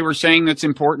of what they were saying that's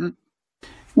important?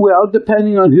 Well,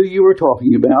 depending on who you were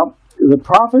talking about, the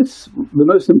prophets, the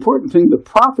most important thing the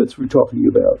prophets were talking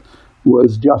about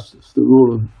was justice, the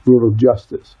rule of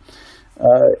justice.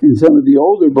 In some of the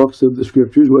older books of the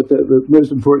scriptures, what the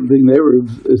most important thing they were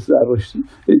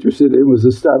interested in was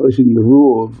establishing the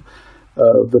rule of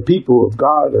the people of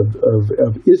God,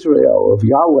 of Israel, of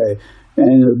Yahweh,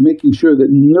 and of making sure that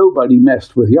nobody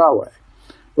messed with Yahweh,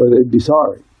 or they'd be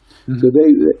sorry. Mm-hmm. So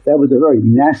that was a very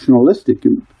nationalistic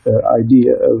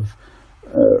idea of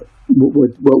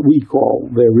what we call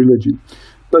their religion.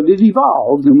 But it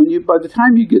evolved, and by the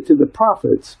time you get to the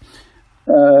prophets,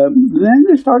 then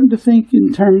they're starting to think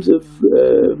in terms of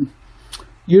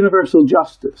universal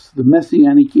justice, the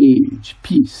messianic age,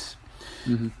 peace.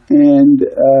 Mm-hmm. And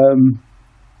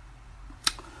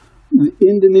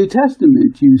in the New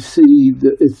Testament, you see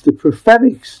it's the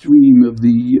prophetic stream of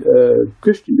the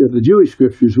Jewish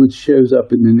scriptures which shows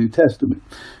up in the New Testament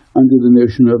under the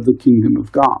notion of the kingdom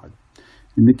of God.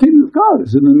 And the kingdom of God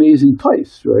is an amazing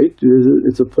place, right?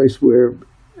 It's a place where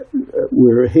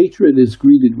hatred is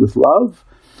greeted with love,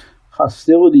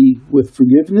 hostility with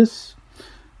forgiveness.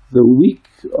 The weak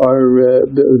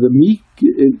the meek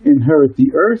inherit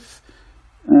the earth.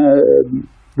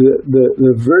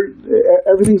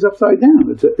 Everything's upside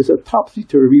down. It's a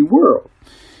topsy-turvy world.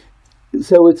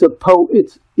 So it's a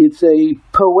poetic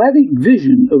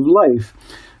vision of life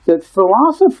that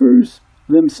philosophers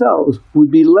themselves would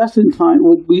be less inclined,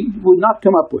 would not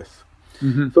come up with.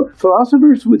 Mm-hmm.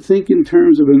 Philosophers would think in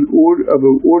terms of an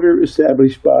order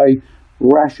established by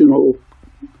rational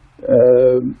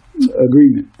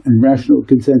agreement and rational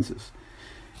consensus,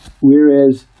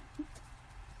 whereas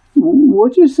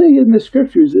what you see in the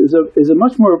scriptures is a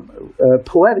much more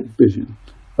poetic vision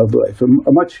of life, a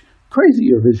much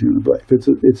crazier vision of life.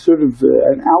 It's sort of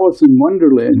an Alice in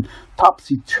Wonderland,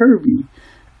 topsy-turvy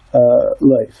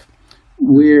life,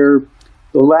 where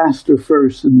the last are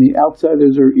first and the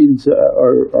outsiders are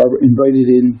invited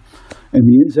in, and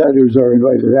the insiders are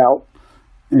invited out,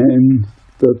 and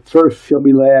the first shall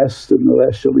be last and the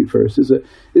last shall be first.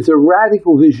 It's a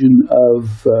radical vision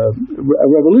of a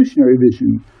revolutionary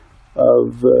vision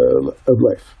of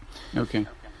life. Okay.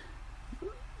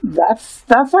 That's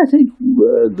I think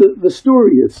the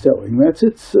story it's telling. That's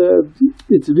its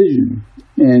vision,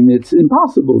 and it's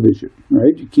impossible vision,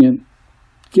 right? You can't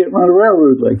run a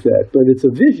railroad like that, but it's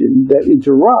a vision that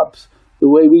interrupts the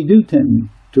way we do tend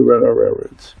to run our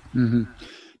railroads. Mm-hmm.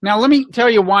 Now, let me tell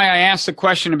you why I asked the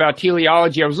question about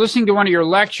teleology. I was listening to one of your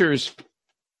lectures.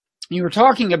 You were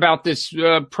talking about this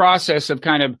process of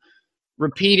kind of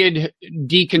repeated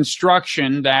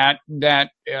deconstruction that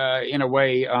in a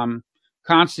way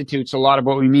constitutes a lot of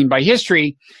what we mean by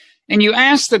history. And you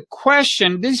asked the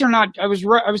question, these are not, I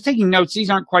was taking notes, these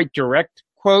aren't quite direct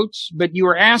quotes, but you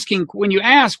were asking, when you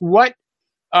ask what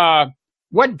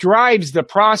drives the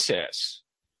process,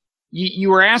 you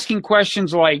were asking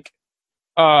questions like,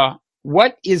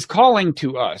 what is calling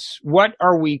to us? What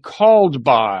are we called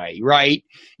by, right?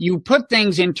 You put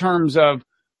things in terms of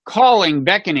calling,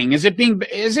 beckoning, as if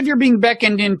you're being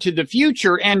beckoned into the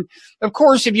future. And of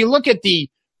course, if you look at the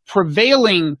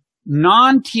prevailing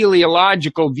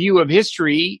non-teleological view of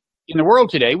history in the world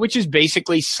today, which is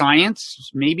basically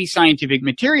science, maybe scientific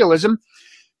materialism,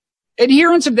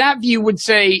 adherents of that view would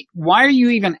say, why are you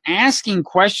even asking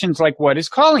questions like what is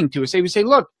calling to us? They would say,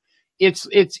 look, it's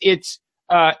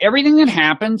everything that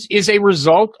happens is a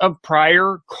result of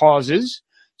prior causes.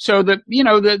 So that,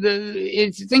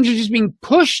 things are just being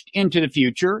pushed into the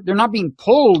future. They're not being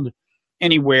pulled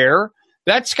anywhere.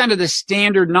 That's kind of the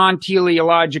standard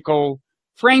non-teleological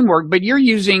framework, but you're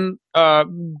using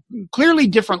clearly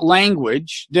different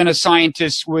language than a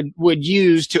scientist would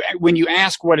use to when you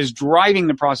ask what is driving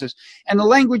the process. And the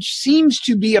language seems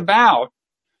to be about,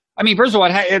 I mean, first of all,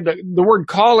 the word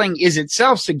calling is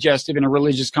itself suggestive in a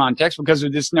religious context because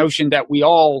of this notion that we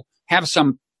all have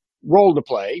some role to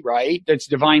play, right? That's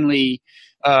divinely,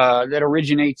 that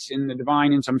originates in the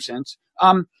divine in some sense.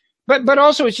 But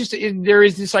also it's just, there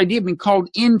is this idea of being called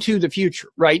into the future,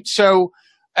 right? So,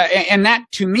 and that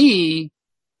to me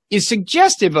is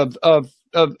suggestive of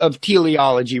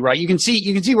teleology, right? You can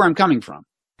see where I'm coming from.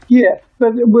 Yeah,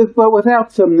 but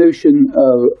without some notion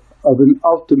of an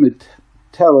ultimate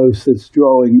telos that's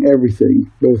drawing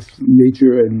everything, both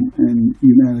nature and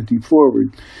humanity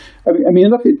forward. I mean,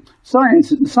 look at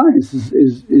science. Science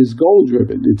is goal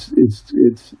driven.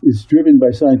 It's driven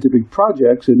by scientific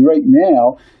projects, and right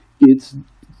now it's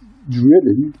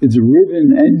driven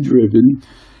and driven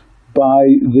by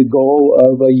the goal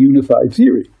of a unified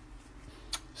theory.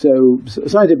 So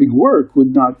scientific work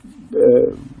would not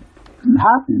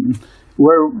happen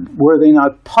were they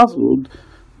not puzzled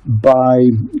by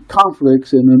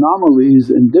conflicts and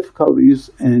anomalies and difficulties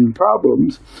and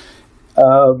problems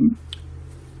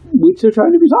which they're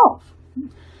trying to resolve.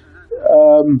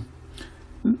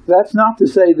 That's not to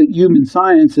say that human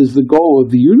science is the goal of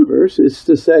the universe. It's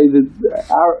to say that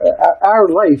our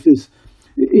life is,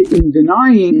 in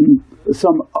denying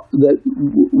that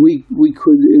we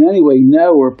could in any way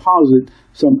know or posit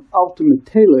some ultimate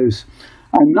telos.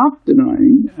 I'm not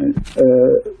denying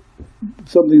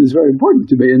something that's very important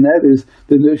to me, and that is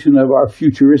the notion of our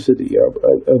futuricity,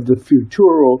 of the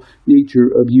futural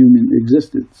nature of human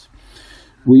existence.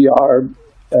 We are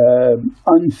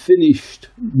unfinished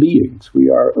beings. We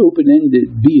are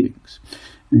open-ended beings.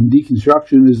 And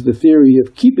deconstruction is the theory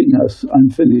of keeping us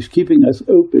unfinished, keeping us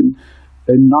open,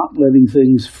 and not letting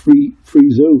things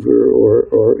freeze over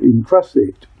or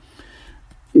encrustate.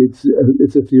 It's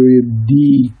a theory of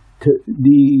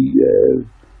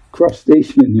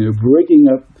decrustation, breaking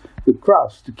up the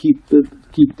crust to keep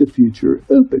the future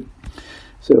open.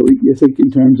 So you think in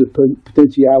terms of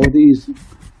potentialities,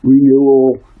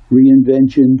 renewal,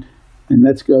 reinvention, and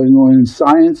that's going on in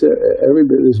science every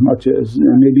bit as much as,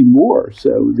 maybe more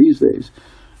so these days,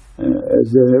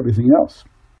 as everything else.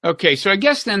 Okay, so I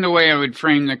guess then the way I would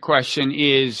frame the question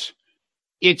is,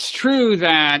 it's true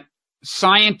that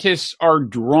scientists are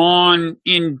drawn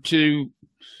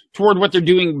toward what they're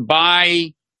doing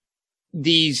by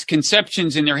these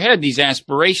conceptions in their head, these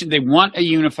aspirations. They want a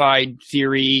unified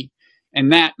theory,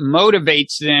 and that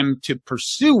motivates them to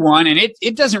pursue one. And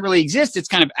it doesn't really exist. It's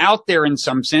kind of out there in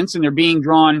some sense, and they're being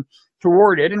drawn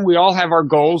toward it. And we all have our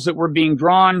goals that we're being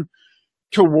drawn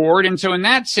toward. And so in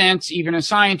that sense, even a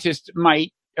scientist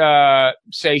might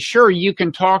say, sure, you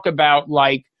can talk about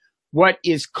like what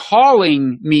is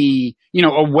calling me,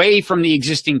 away from the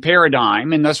existing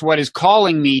paradigm, and thus what is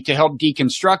calling me to help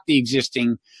deconstruct the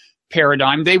existing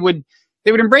paradigm. They would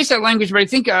embrace that language, but I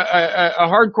think a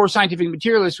hardcore scientific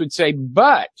materialist would say,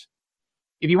 but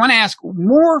if you want to ask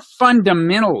more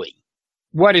fundamentally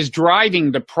what is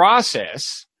driving the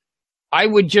process, I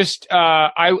would just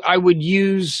I would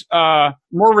use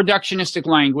more reductionistic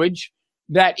language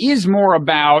that is more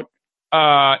about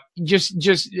just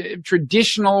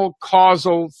traditional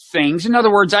causal things. In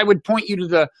other words, I would point you to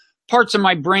the parts of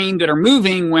my brain that are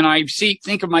moving when I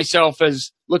think of myself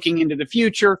as looking into the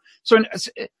future. So in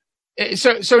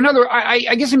other words,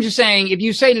 I guess I'm just saying, if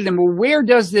you say to them, well, where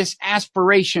does this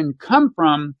aspiration come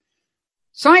from?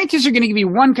 Scientists are going to give you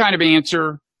one kind of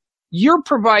answer. You're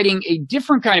providing a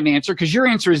different kind of answer because your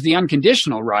answer is the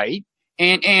unconditional, right?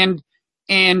 And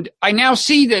I now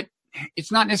see that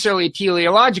it's not necessarily a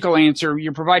teleological answer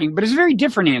you're providing, but it's a very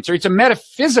different answer. It's a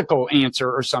metaphysical answer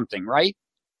or something, right?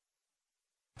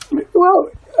 Well,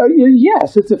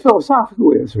 yes, it's a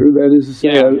philosophical answer. That is to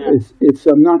say, it's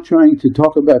I'm not trying to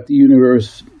talk about the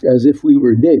universe as if we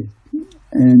were dead,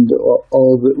 and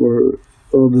all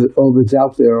that's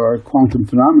out there are quantum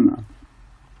phenomena.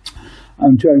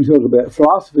 I'm trying to talk about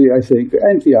philosophy, I think,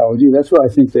 and theology. That's why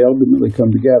I think they ultimately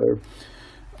come together.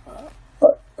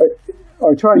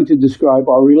 Are trying to describe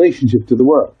our relationship to the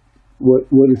world,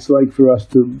 what it's like for us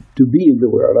to be in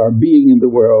the world, our being in the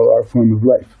world, our form of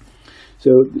life. So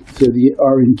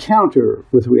our encounter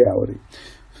with reality.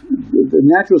 The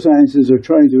natural sciences are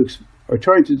trying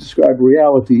to describe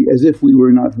reality as if we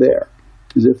were not there,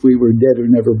 as if we were dead or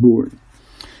never born,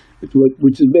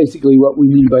 which is basically what we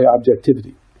mean by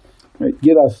objectivity. Right?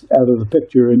 Get us out of the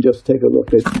picture and just take a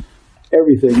look at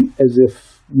everything as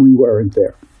if we weren't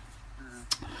there.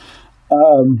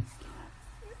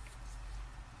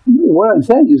 what I'm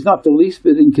saying is not the least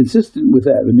bit inconsistent with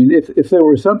that. I mean, if there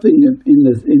were something in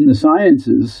the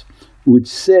sciences which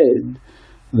said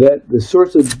that the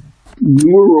sorts of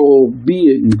neural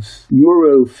beings,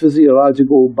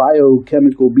 neurophysiological,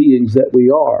 biochemical beings that we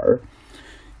are,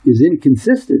 is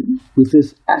inconsistent with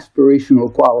this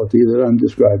aspirational quality that I'm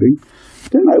describing,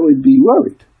 then I would be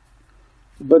worried.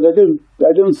 But I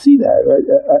don't see that.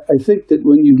 I think that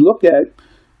when you look at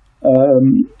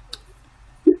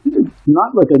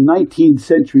not like a 19th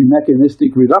century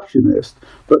mechanistic reductionist,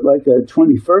 but like a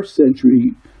 21st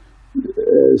century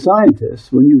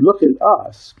scientist, when you look at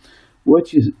us,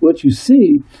 what you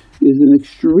see is an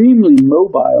extremely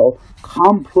mobile,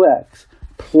 complex,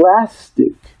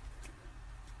 plastic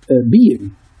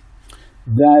being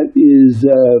that is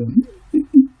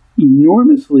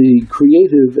enormously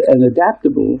creative and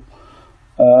adaptable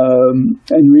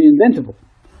and reinventable.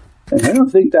 And I don't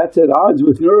think that's at odds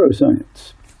with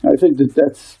neuroscience. I think that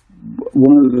that's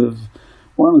one of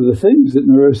the things that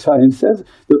neuroscience says.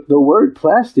 The word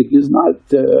plastic is not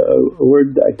a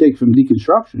word I take from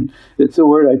deconstruction. It's a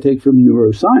word I take from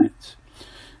neuroscience.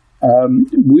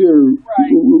 We're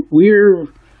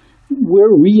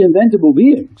reinventable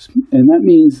beings, and that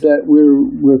means that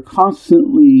we're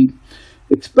constantly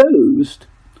exposed.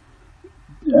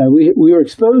 We are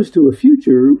exposed to a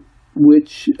future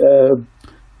which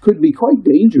could be quite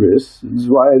dangerous. This is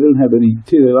why I don't have any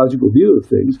teleological view of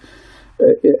things.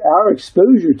 Our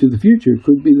exposure to the future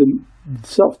could be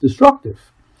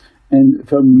self-destructive, and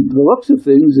from the looks of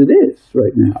things, it is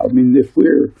right now. I mean, if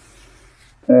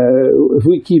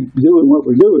we keep doing what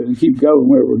we're doing and keep going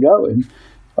where we're going,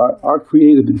 our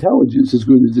creative intelligence is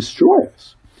going to destroy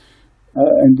us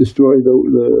and destroy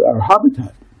our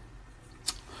habitat.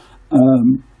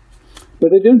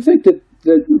 But I don't think that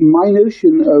my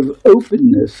notion of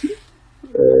openness,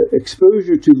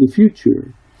 exposure to the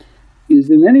future, is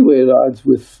in any way at odds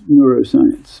with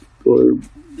neuroscience or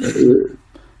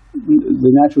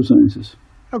the natural sciences.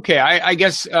 Okay, I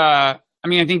guess, I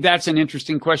think that's an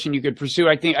interesting question you could pursue.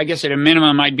 I guess at a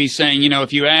minimum, I'd be saying,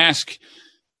 if you ask,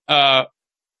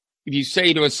 if you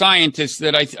say to a scientist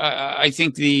that I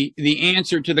think the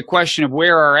answer to the question of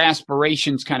where our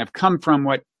aspirations kind of come from,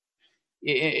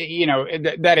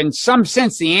 that in some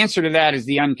sense the answer to that is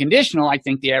the unconditional, I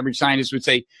think the average scientist would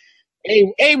say,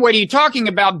 A, what are you talking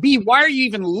about? B, why are you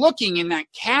even looking in that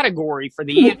category for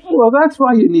the answer? Well, that's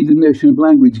why you need a notion of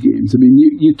language games. I mean,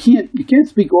 you can't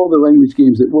speak all the language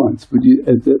games at once, but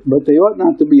they ought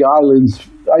not to be islands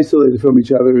isolated from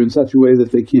each other in such a way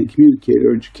that they can't communicate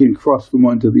or can't cross from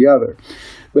one to the other.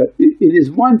 But it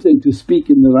is one thing to speak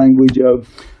in the language of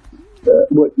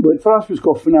what philosophers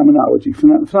call phenomenology.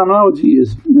 Phenomenology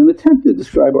is an attempt to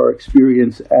describe our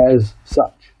experience as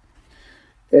such.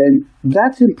 And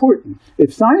that's important.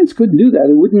 If science couldn't do that,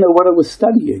 it wouldn't know what it was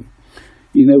studying.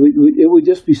 It would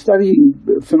just be studying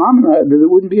phenomena that it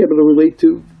wouldn't be able to relate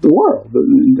to the world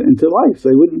and to life.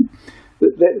 They wouldn't.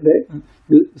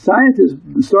 The scientists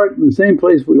start in the same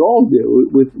place we all do,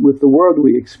 with the world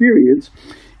we experience,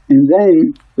 and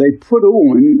then they put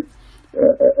on,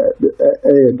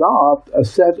 adopt a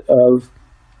set of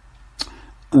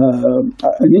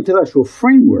an intellectual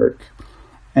framework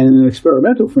and an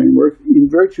experimental framework in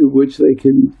virtue of which they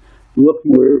can look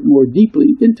more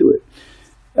deeply into it.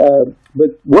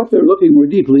 But what they're looking more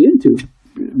deeply into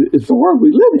is the world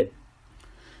we live in.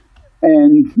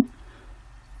 And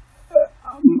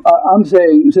I'm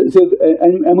saying,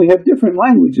 and we have different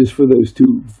languages for those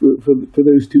two. For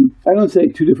those two, I don't say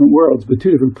two different worlds, but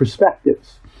two different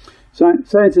perspectives.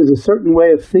 Science is a certain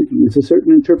way of thinking. It's a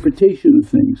certain interpretation of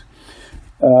things.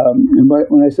 And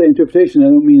when I say interpretation, I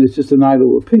don't mean it's just an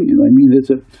idle opinion. I mean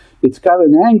it's got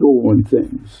an angle on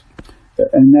things,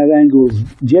 and that angle is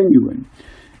genuine.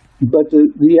 But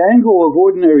the angle of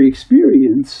ordinary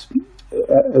experience,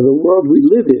 the world we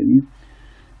live in,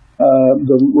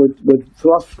 what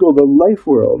philosophers call the life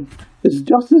world, is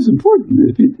just as important.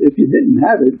 If you didn't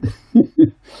have it,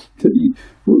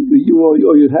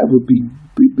 all you'd have would be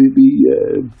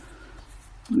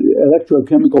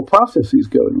electrochemical processes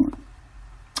going on.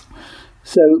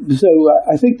 So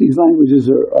I think these languages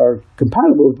are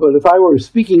compatible. But if I were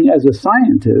speaking as a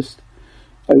scientist,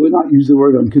 I would not use the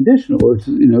word unconditional.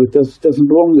 It doesn't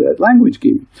belong to that language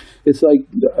game. It's like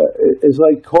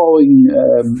calling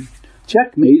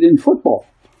checkmate in football.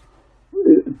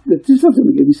 It just doesn't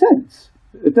make any sense.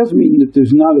 It doesn't mean that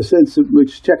there's not a sense in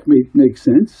which checkmate makes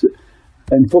sense,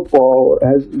 and football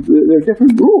there are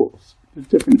different rules.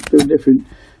 There are different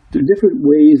There are different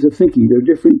ways of thinking. There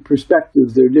are different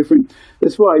perspectives. There are different.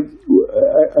 That's why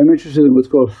I'm interested in what's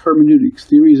called hermeneutics,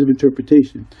 theories of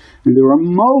interpretation. And there are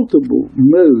multiple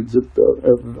modes of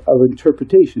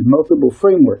interpretation, multiple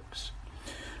frameworks.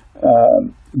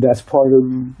 That's part of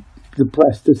the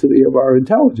plasticity of our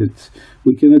intelligence.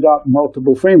 We can adopt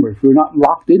multiple frameworks. We're not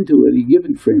locked into any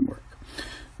given framework.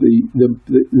 The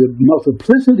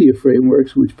multiplicity of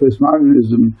frameworks which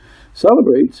postmodernism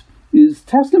celebrates is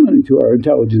testimony to our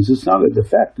intelligence. It's not a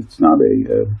defect. It's not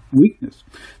a weakness.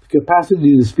 The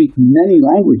capacity to speak many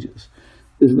languages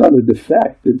is not a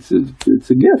defect. It's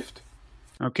a gift.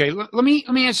 Okay, let me.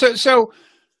 So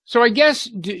I guess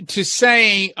to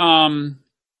say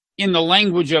in the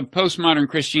language of postmodern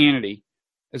Christianity,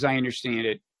 as I understand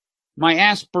it, my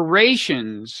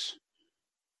aspirations,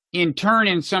 in turn,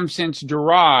 in some sense,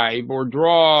 derive or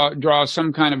draw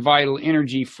some kind of vital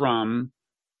energy from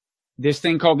this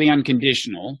thing called the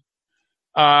unconditional.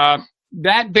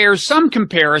 That bears some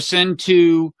comparison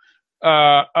to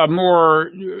a more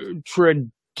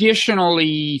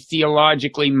traditionally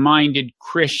theologically minded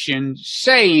Christian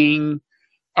saying,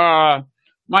 my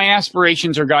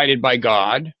aspirations are guided by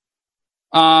God.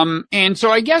 And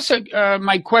so I guess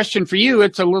my question for you,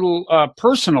 it's a little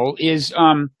personal, is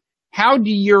how do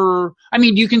do you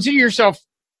consider yourself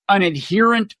an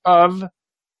adherent of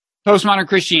postmodern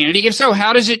Christianity? If so,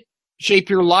 how does it shape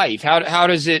your life? How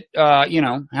does it,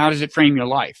 how does it frame your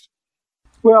life?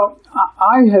 Well,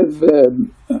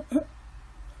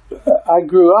 I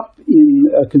grew up in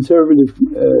a conservative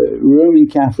Roman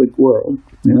Catholic world,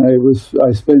 and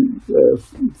I spent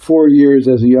 4 years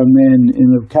as a young man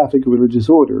in a Catholic religious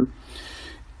order,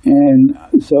 and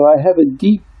so I have a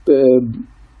deep.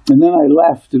 And then I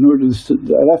left I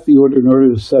left the order in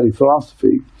order to study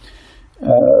philosophy.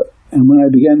 And when I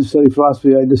began to study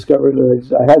philosophy, I discovered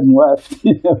that I hadn't left.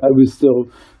 I was still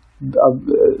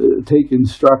taken,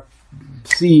 struck,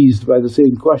 seized by the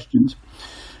same questions.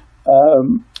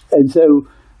 And so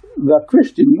the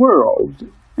Christian world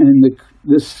and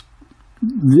this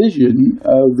vision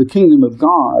of the kingdom of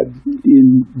God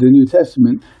in the New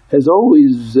Testament has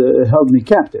always held me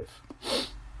captive.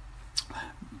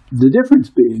 The difference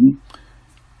being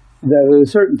that at a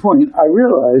certain point I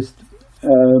realized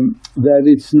that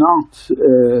it's not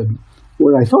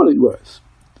what I thought it was.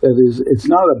 That is, it's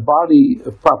not a body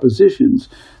of propositions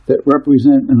that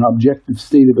represent an objective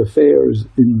state of affairs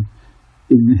in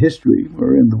history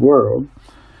or in the world.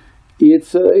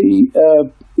 It's a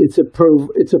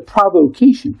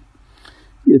provocation.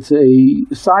 It's a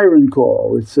siren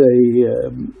call. It's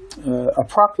a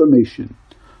proclamation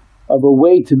of a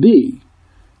way to be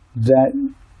that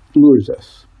lures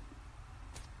us.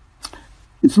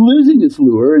 It's losing its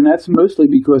lure, and that's mostly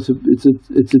because it's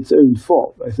its own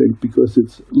fault, I think, because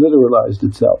it's literalized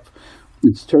itself.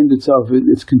 It's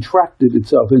contracted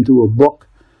itself into a book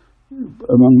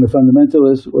among the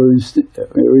fundamentalists or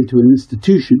into an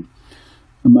institution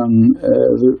among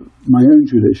my own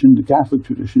tradition, the Catholic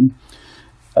tradition.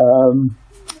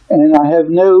 And I have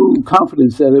no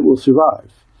confidence that it will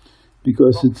survive,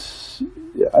 because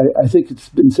I think it's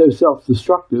been so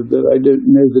self-destructive that I don't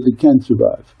know that it can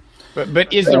survive.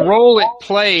 But is the role it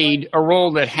played a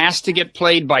role that has to get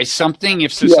played by something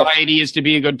if society is to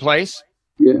be a good place?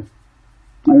 Yeah,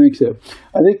 I think so.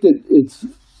 I think that it's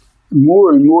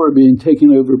more and more being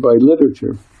taken over by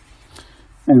literature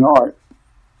and art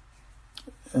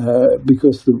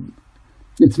because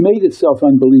it's made itself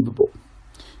unbelievable.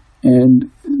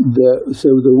 And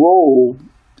so the role,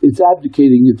 it's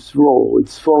abdicating its role.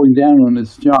 It's falling down on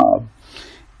its job.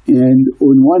 And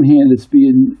on one hand,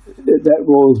 that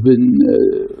role has been,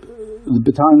 the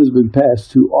baton has been passed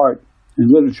to art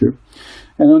and literature.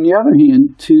 And on the other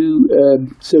hand, to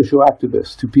social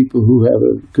activists, to people who have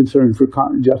a concern for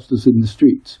justice in the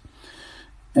streets.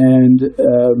 And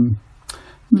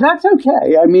that's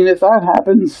okay. I mean, if that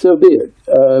happens, so be it.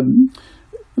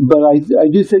 But I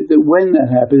do think that when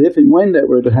that happened, if and when that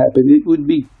were to happen, it would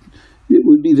be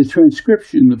the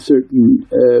transcription of certain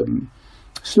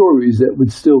stories that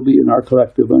would still be in our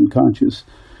collective unconscious,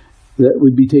 that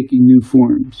would be taking new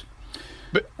forms.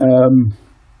 But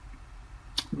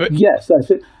yes, I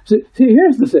think. See,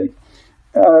 here's the thing.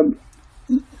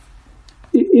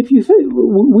 If you think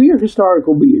we are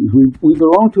historical beings, we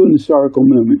belong to an historical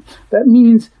moment. That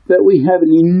means that we have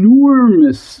an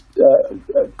enormous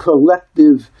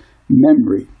collective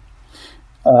memory,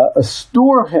 a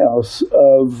storehouse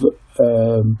of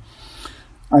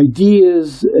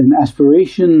ideas and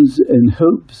aspirations and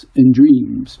hopes and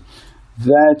dreams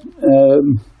that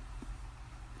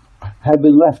have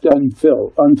been left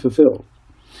unfulfilled.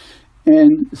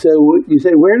 And so you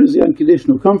say, where does the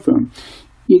unconditional come from?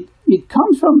 it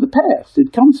comes from the past.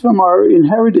 It comes from our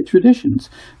inherited traditions.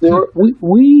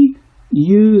 We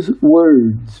use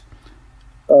words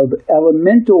of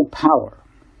elemental power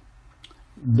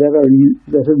that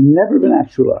have never been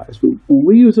actualized. When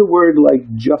we use a word like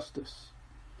justice,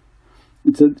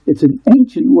 it's an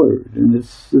ancient word, and it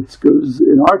goes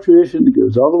in our tradition. It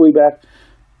goes all the way back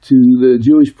to the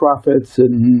Jewish prophets,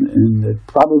 and it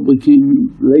probably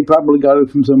they probably got it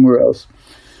from somewhere else.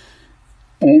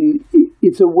 And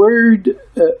it's a word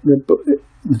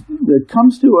that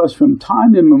comes to us from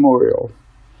time immemorial,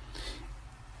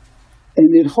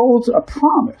 and it holds a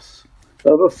promise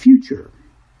of a future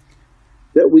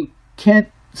that we can't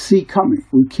see coming,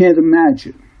 we can't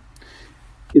imagine.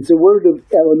 It's a word of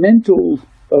elemental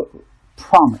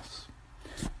promise.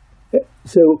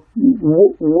 So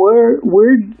our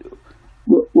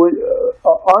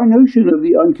notion of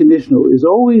the unconditional is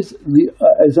always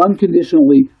as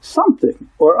unconditionally something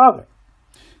or other.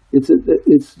 It's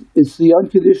the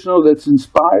unconditional that's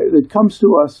inspired, that comes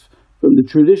to us from the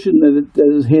tradition that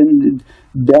is handed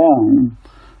down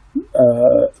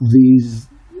these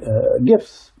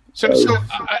gifts.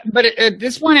 But at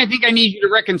this point, I think I need you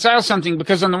to reconcile something,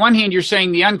 because on the one hand, you're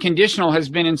saying the unconditional has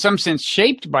been in some sense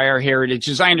shaped by our heritage,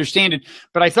 as I understand it.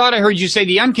 But I thought I heard you say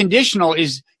the unconditional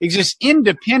exists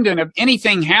independent of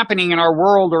anything happening in our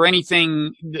world or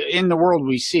anything in the world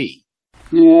we see.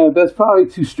 Yeah, that's probably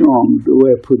too strong, the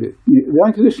way I put it. The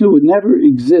unconditional would never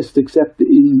exist except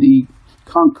in the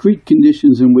concrete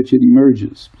conditions in which it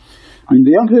emerges. I mean,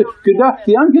 the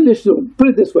unconditional, put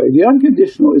it this way, the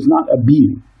unconditional is not a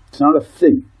being. It's not a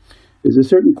thing. There's a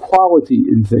certain quality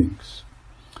in things.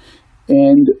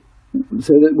 And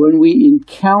so that when we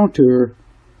encounter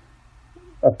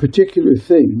a particular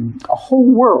thing, a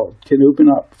whole world can open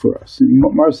up for us. And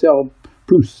Marcel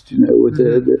Proust, with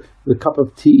the cup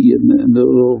of tea and the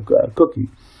little cookie,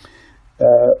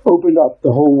 opened up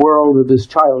the whole world of his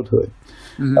childhood.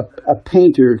 Mm-hmm. A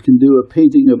painter can do a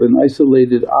painting of an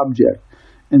isolated object,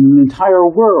 and an entire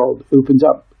world opens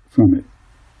up from it.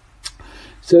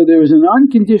 So there is an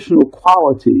unconditional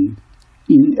quality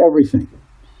in everything,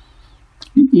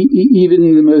 even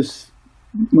in the most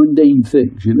mundane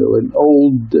things. An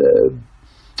old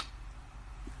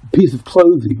piece of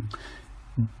clothing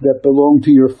that belonged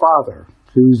to your father,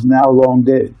 who's now long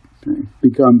dead,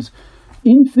 becomes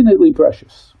infinitely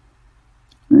precious.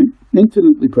 Right?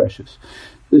 Infinitely precious.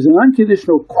 There's an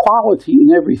unconditional quality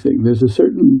in everything. There's a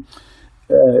certain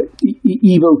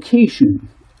evocation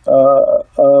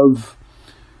of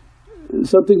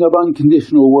something of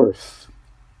unconditional worth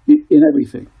in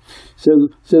everything. So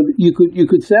you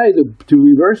could say, to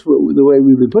reverse the way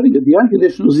we've been putting it, the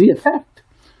unconditional is the effect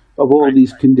of all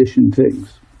these conditioned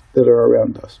things that are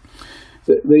around us.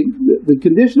 The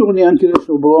conditional and the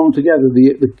unconditional belong together.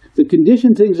 The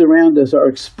conditioned things around us are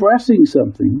expressing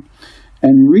something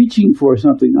and reaching for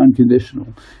something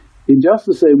unconditional, in just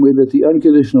the same way that the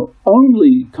unconditional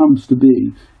only comes to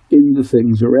be in the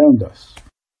things around us.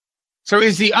 So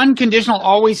is the unconditional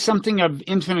always something of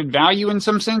infinite value in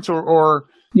some sense, or?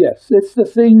 Yes, it's the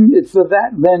thing, it's the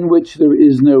that than which there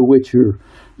is no whicher,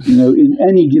 in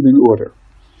any given order.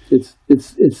 It's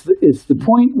the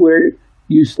point where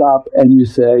you stop and you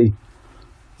say,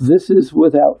 this is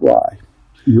without why.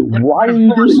 Why are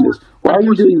you doing this? Why are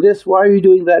you doing this? Why are you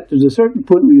doing that? There's a certain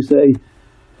point where you say,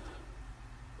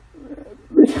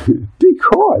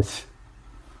 because.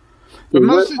 But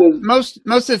most of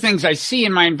the things I see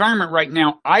in my environment right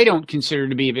now, I don't consider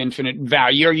to be of infinite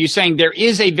value. Are you saying there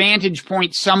is a vantage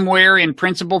point somewhere in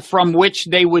principle from which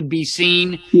they would be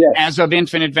seen as of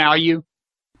infinite value?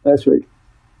 That's right.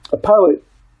 A poet,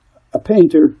 a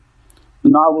painter, a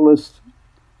novelist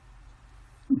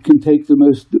can take the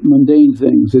most mundane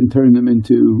things and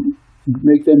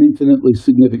make them infinitely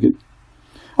significant.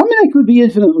 I mean, it could be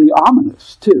infinitely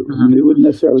ominous too. Mm-hmm. I mean, it wouldn't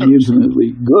necessarily be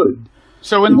infinitely good.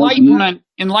 So enlightenment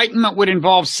would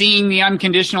involve seeing the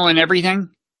unconditional in everything?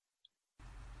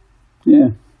 Yeah.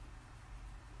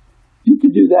 If you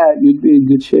could do that, you'd be in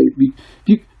good shape.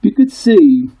 If you could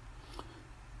see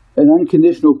an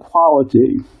unconditional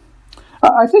quality,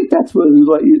 I think that's what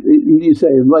you say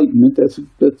enlightenment. That's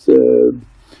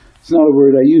it's not a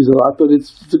word I use a lot, but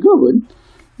it's a good one.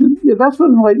 Yeah, that's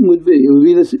what enlightenment would be. It would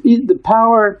be the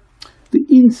power, the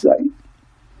insight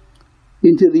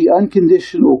into the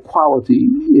unconditional quality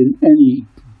in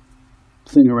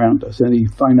anything around us, any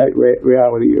finite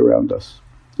reality around us.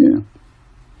 Yeah.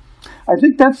 I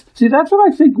think that's what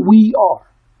I think we are.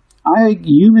 I think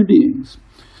human beings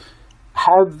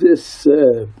have this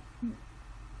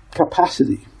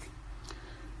capacity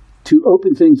to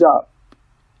open things up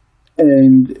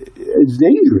and it's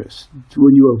dangerous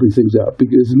when you open things up,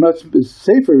 because it's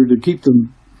safer to keep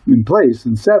them in place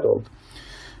and settled.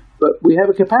 But we have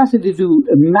a capacity to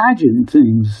imagine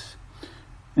things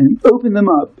and open them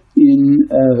up in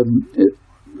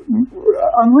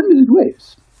unlimited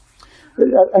ways.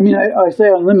 I mean, I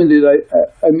say unlimited. I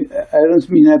don't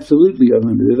mean absolutely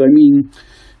unlimited. I mean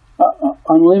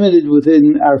unlimited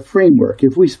within our framework.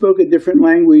 If we spoke a different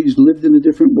language, lived in a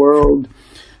different world,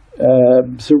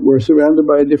 we're surrounded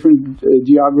by a different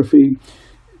geography,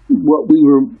 what we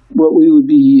would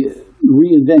be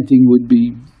reinventing would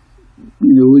belong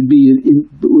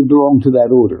to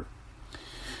that order.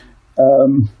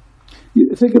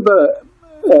 You think about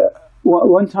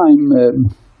one time.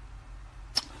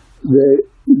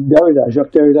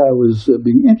 Jacques Derrida was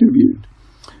being interviewed,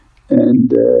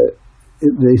 and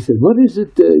they said, "What is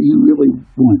it you really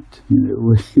want?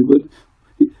 You,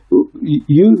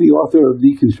 the author of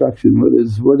Deconstruction, what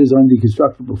is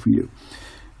undeconstructible for you?"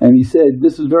 And he said,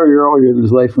 this is very early in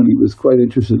his life when he was quite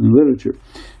interested in literature,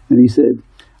 and he said,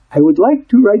 "I would like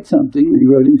to write something," and he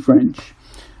wrote in French,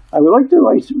 "I would like to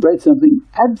write something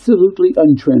absolutely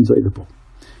untranslatable,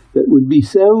 that would be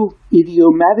so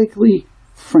idiomatically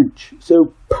French,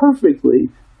 so perfectly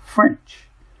French,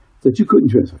 that you couldn't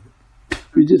translate it.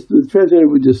 The translator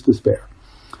would just despair."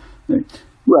 Right?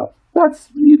 Well,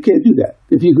 you can't do that.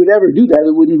 If you could ever do that,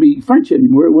 it wouldn't be French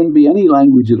anymore. It wouldn't be any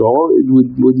language at all. It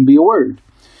wouldn't be a word.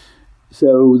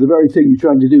 So the very thing you're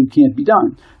trying to do can't be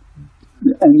done.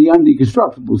 And the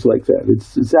undeconstructible is like that.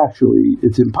 It's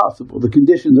impossible. The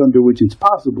conditions under which it's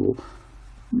possible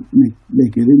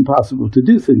make it impossible to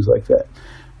do things like that.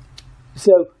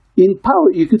 So in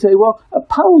poet, you could say, well, a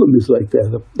poem is like that.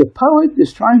 The poet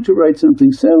is trying to write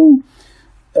something so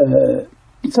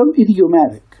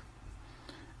idiomatic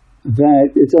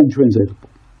that it's untranslatable.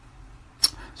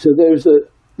 So there's an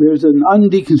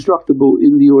undeconstructible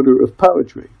in the order of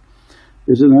poetry.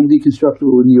 There's an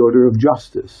undeconstructible in the order of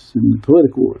justice, in the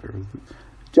political order.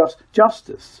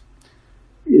 Justice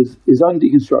is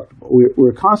undeconstructible.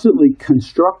 We're constantly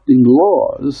constructing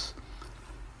laws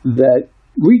that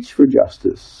reach for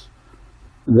justice,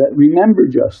 that remember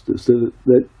justice,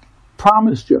 that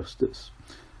promise justice,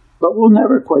 but will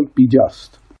never quite be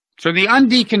just. So the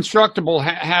undeconstructible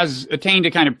has attained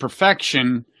a kind of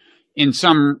perfection in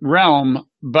some realm,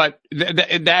 but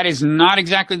that is not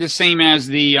exactly the same as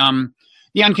the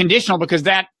unconditional, because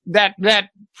that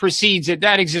precedes it.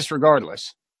 That exists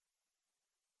regardless.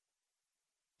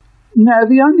 No,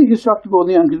 the undeconstructible and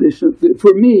the unconditional,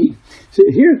 for me, so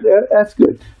that's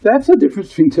good. That's the difference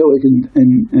between Tillich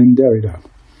and Derrida.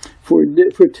 For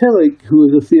Tillich, who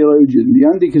is a theologian, the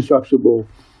undeconstructible,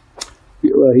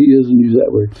 well, he doesn't use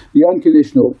that word. The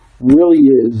unconditional really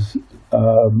is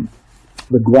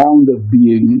the ground of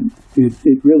being.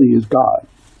 It really is God.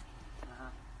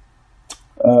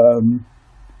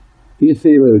 He's a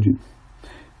theologian.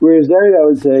 Whereas Derrida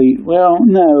would say, well,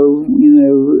 no,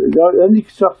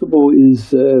 undeconstructible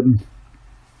is,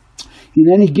 in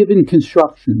any given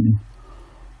construction,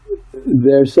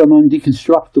 there's some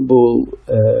undeconstructible,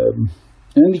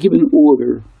 in any given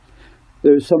order,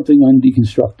 there's something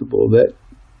undeconstructible that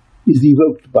is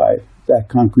evoked by that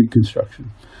concrete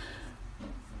construction.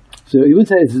 So he wouldn't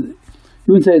say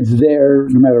it's there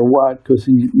no matter what, because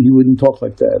he wouldn't talk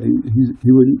like that.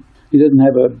 He doesn't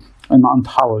have an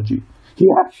ontology. He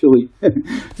actually,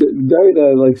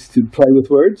 Derrida likes to play with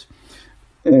words,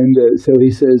 and so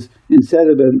he says, instead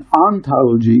of an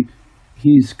ontology,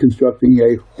 he's constructing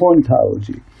a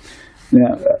hauntology.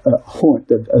 Now, a haunt,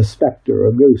 a specter,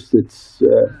 a ghost that's,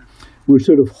 we're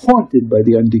sort of haunted by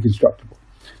the undeconstructible.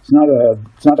 It's not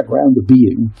a ground of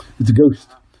being, it's a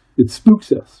ghost. It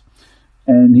spooks us.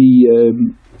 And he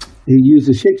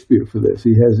uses Shakespeare for this.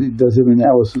 He does an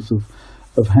analysis of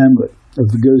Hamlet. Of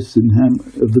the ghost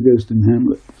in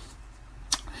Hamlet.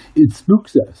 It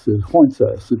spooks us. It haunts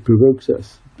us. It provokes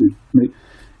us. It's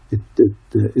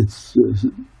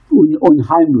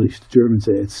unheimlich. The Germans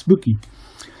say it's spooky.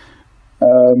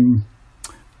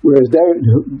 Whereas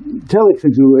Tillich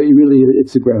thinks really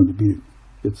it's the ground of being.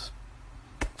 It's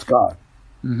God.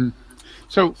 Mm-hmm.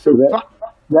 So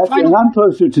and I'm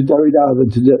closer to Derrida than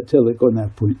to Tillich on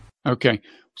that point. Okay.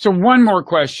 So one more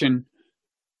question.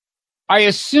 I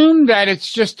assume that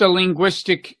it's just a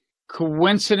linguistic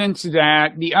coincidence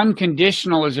that the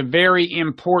unconditional is a very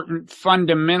important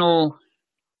fundamental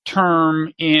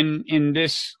term in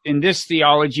this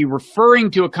theology, referring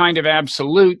to a kind of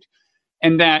absolute,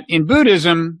 and that in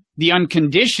Buddhism, the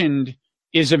unconditioned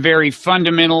is a very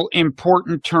fundamental,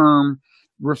 important term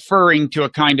referring to a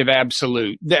kind of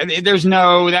absolute.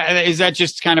 Is that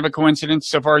just kind of a coincidence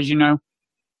so far as you know?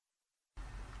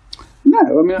 No,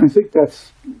 I mean, I think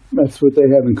that's what they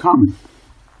have in common.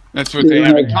 That's what they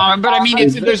have in common. But I mean,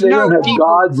 there's they no don't have deeper...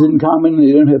 gods in common.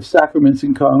 They don't have sacraments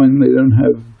in common. They don't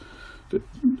have,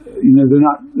 they're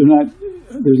not.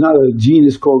 There's not a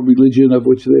genus called religion of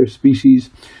which they're species,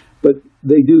 but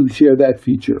they do share that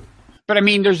feature. But I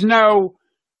mean,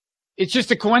 it's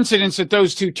just a coincidence that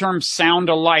those two terms sound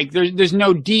alike. There's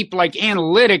no deep, like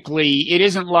analytically, it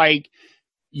isn't like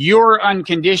your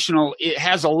unconditional. It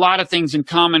has a lot of things in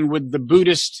common with the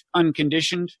Buddhist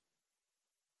unconditioned.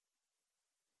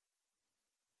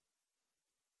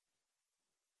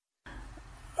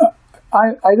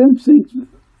 I don't think.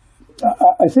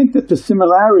 I think that the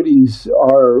similarities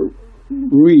are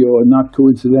real and not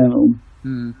coincidental.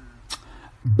 Hmm.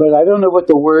 But I don't know what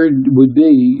the word would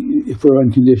be for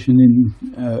unconditioned in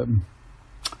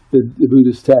the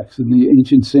Buddhist text and the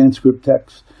ancient Sanskrit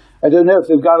texts. I don't know if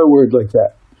they've got a word like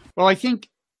that. Well, I think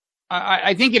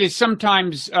it is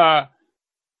sometimes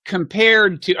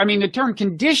compared to. I mean, the term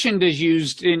conditioned is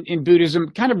used in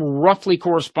Buddhism, kind of roughly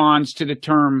corresponds to the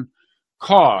term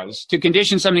cause. To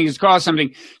condition something is cause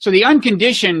something. So the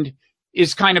unconditioned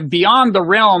is kind of beyond the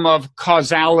realm of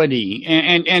causality,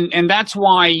 and that's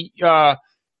why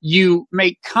you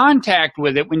make contact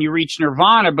with it when you reach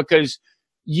nirvana, because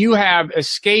you have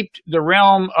escaped the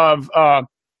realm of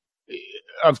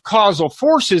causal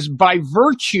forces by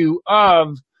virtue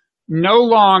of no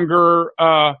longer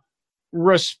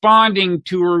responding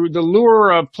to the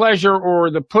lure of pleasure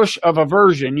or the push of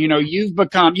aversion. You've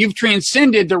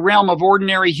transcended the realm of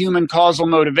ordinary human causal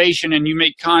motivation, and you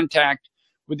make contact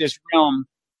with this realm.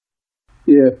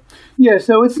 Yeah.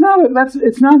 So it's not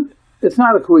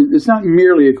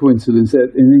merely a coincidence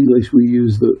that in English we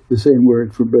use the same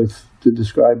word for both to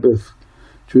describe both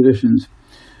traditions.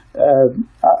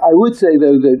 I would say,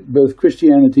 though, that both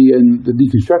Christianity and the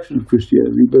deconstruction of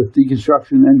Christianity, both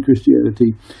deconstruction and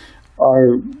Christianity,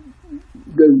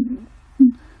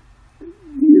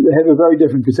 they have a very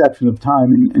different conception of time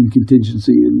and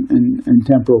contingency and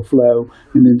temporal flow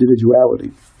and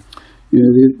individuality. They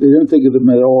don't think of them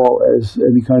at all as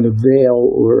any kind of veil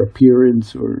or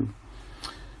appearance or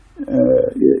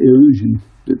illusion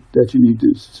that you need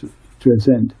to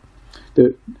transcend.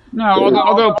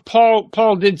 Although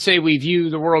Paul did say we view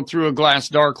the world through a glass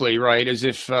darkly, right? As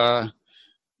if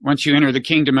once you enter the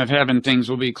kingdom of heaven, things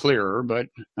will be clearer. But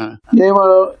that's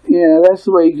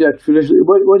the way he got traditionally.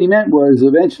 What he meant was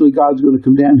eventually God's going to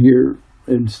come down here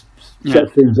and set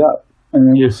things up, and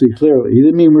then we'll see clearly. He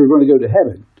didn't mean we were going to go to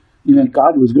heaven. He meant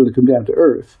God was going to come down to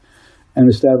earth and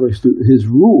establish his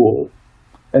rule,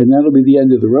 and that'll be the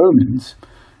end of the Romans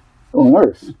on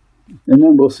earth, and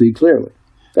then we'll see clearly.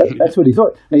 That's what he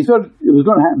thought. And he thought it was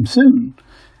going to happen soon.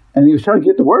 And he was trying to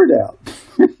get the word out.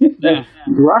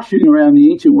 Rushing around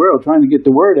the ancient world, trying to get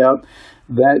the word out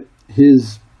that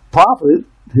his prophet,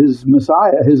 his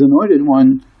Messiah, his anointed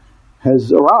one,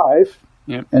 has arrived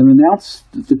and announced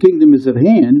that the kingdom is at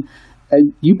hand,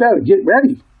 and you better get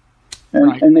ready.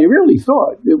 And they really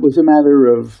thought it was a matter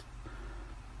of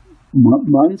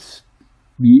months,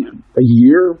 a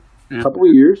year, a couple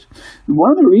of years. And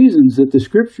one of the reasons that the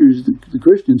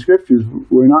Christian scriptures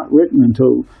were not written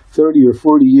until 30 or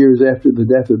 40 years after the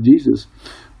death of Jesus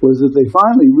was that they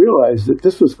finally realized that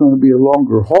this was going to be a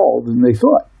longer haul than they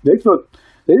thought. They thought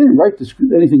they didn't write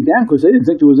anything down because they didn't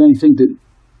think there was anything they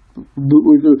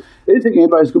didn't think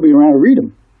anybody was going to be around to read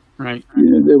them. Right.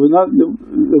 There was not.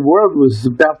 The world was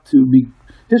about to be.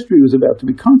 History was about to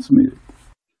be consummated.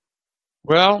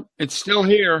 Well, it's still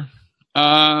here.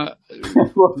 Well,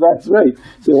 that's right.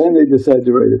 So then they decided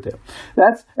to write it down.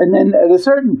 And then at a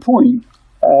certain point,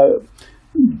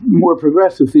 more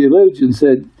progressive theologians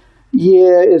said,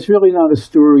 it's really not a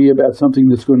story about something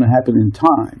that's going to happen in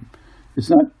time. It's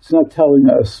not telling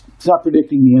us. It's not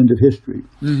predicting the end of history.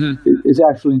 Mm-hmm. It's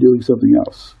actually doing something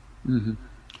else. Mm-hmm.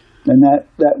 And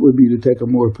that would be to take a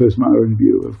more postmodern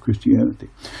view of Christianity.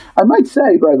 I might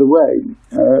say, by the way,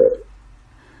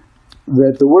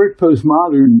 that the word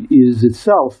postmodern is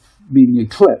itself being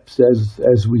eclipsed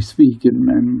as we speak,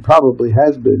 and probably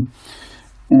has been,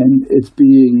 and it's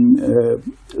being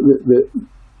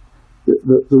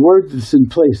the word that's in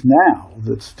place now,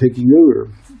 that's taking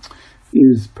over,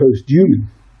 is posthuman.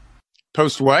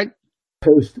 Post what?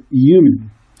 Posthuman.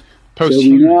 So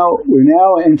we're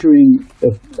now entering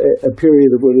a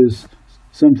period of what is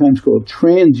sometimes called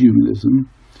transhumanism.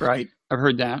 Right, I've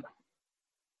heard that.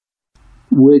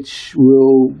 Which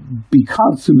will be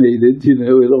consummated,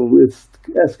 it's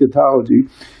eschatology,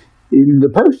 in the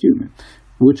posthuman,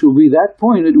 which will be that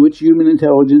point at which human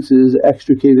intelligence is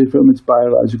extricated from its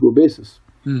biological basis.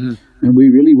 Mm-hmm. And we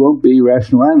really won't be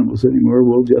rational animals anymore.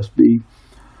 We'll just be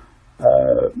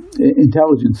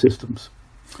intelligence systems.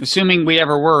 Assuming we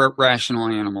ever were rational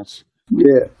animals.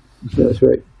 Yeah, that's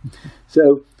right.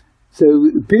 So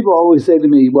people always say to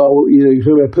me, well, you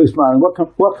talk about postmodern.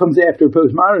 What comes after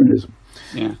postmodernism?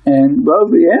 Yeah. And, well,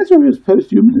 the answer is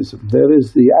posthumanism. That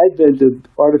is the advent of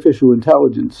artificial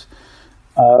intelligence.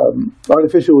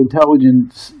 Artificial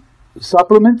intelligence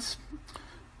supplements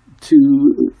to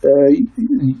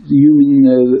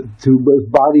human, to both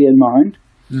body and mind.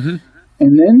 Mm-hmm.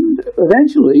 And then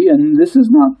eventually, and this is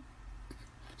not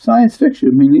science fiction,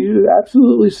 I mean, these are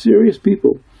absolutely serious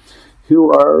people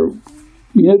who are,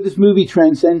 this movie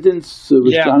Transcendence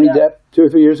with Johnny Depp 2 or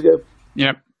 3 years ago?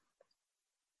 Yep.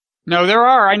 No, there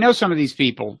are. I know some of these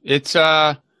people. It's,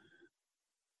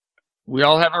 we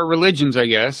all have our religions, I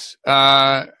guess.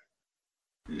 Well,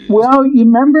 you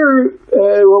remember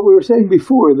what we were saying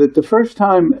before, that the first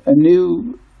time a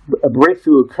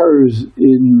breakthrough occurs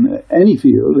in any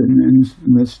field, and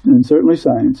certainly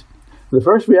science, the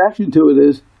first reaction to it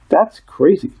is, that's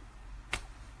crazy.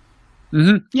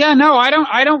 Mm-hmm. Yeah, no,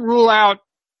 I don't rule out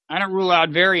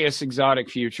various exotic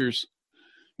futures,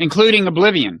 including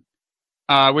oblivion,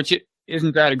 which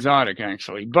isn't that exotic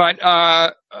actually. But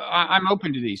I'm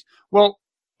open to these. Well,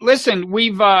 listen,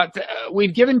 we've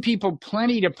given people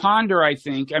plenty to ponder, I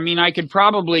think. I mean, I could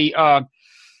probably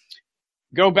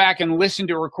go back and listen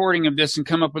to a recording of this and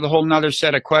come up with a whole nother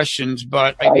set of questions,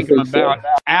 but I think I'm about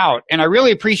out. And I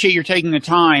really appreciate your taking the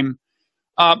time.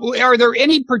 Are there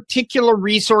any particular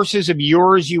resources of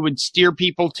yours you would steer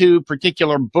people to,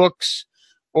 particular books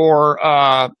or,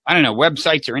 I don't know,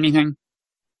 websites or anything?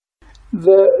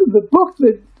 The book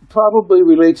that probably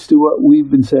relates to what we've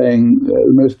been saying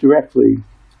most directly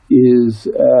is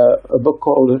a book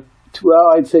called,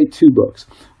 I'd say 2 books.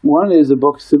 One is a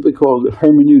book simply called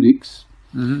Hermeneutics,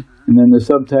 mm-hmm. and then the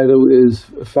subtitle is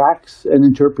Facts and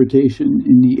Interpretation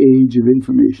in the Age of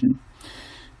Information.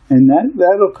 And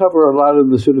that'll cover a lot of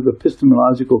the sort of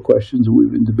epistemological questions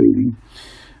we've been debating.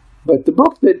 But the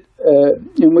book that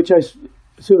in which I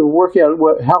sort of work out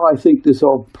how I think this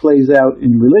all plays out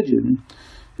in religion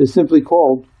is simply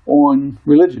called On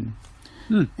Religion.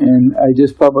 And I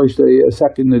just published a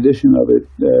second edition of it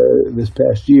this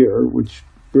past year, which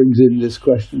brings in this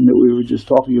question that we were just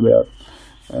talking about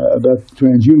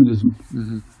transhumanism.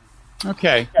 Mm-hmm.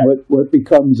 Okay. What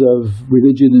becomes of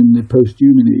religion in the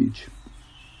post-human age?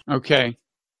 Okay.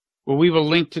 Well, we will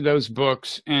link to those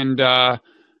books, and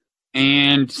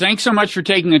thanks so much for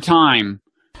taking the time.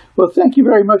 Well, thank you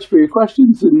very much for your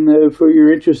questions and for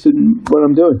your interest in what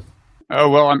I'm doing. Oh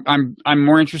well, I'm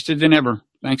more interested than ever.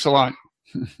 Thanks a lot.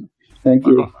 Thank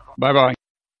you. Bye bye.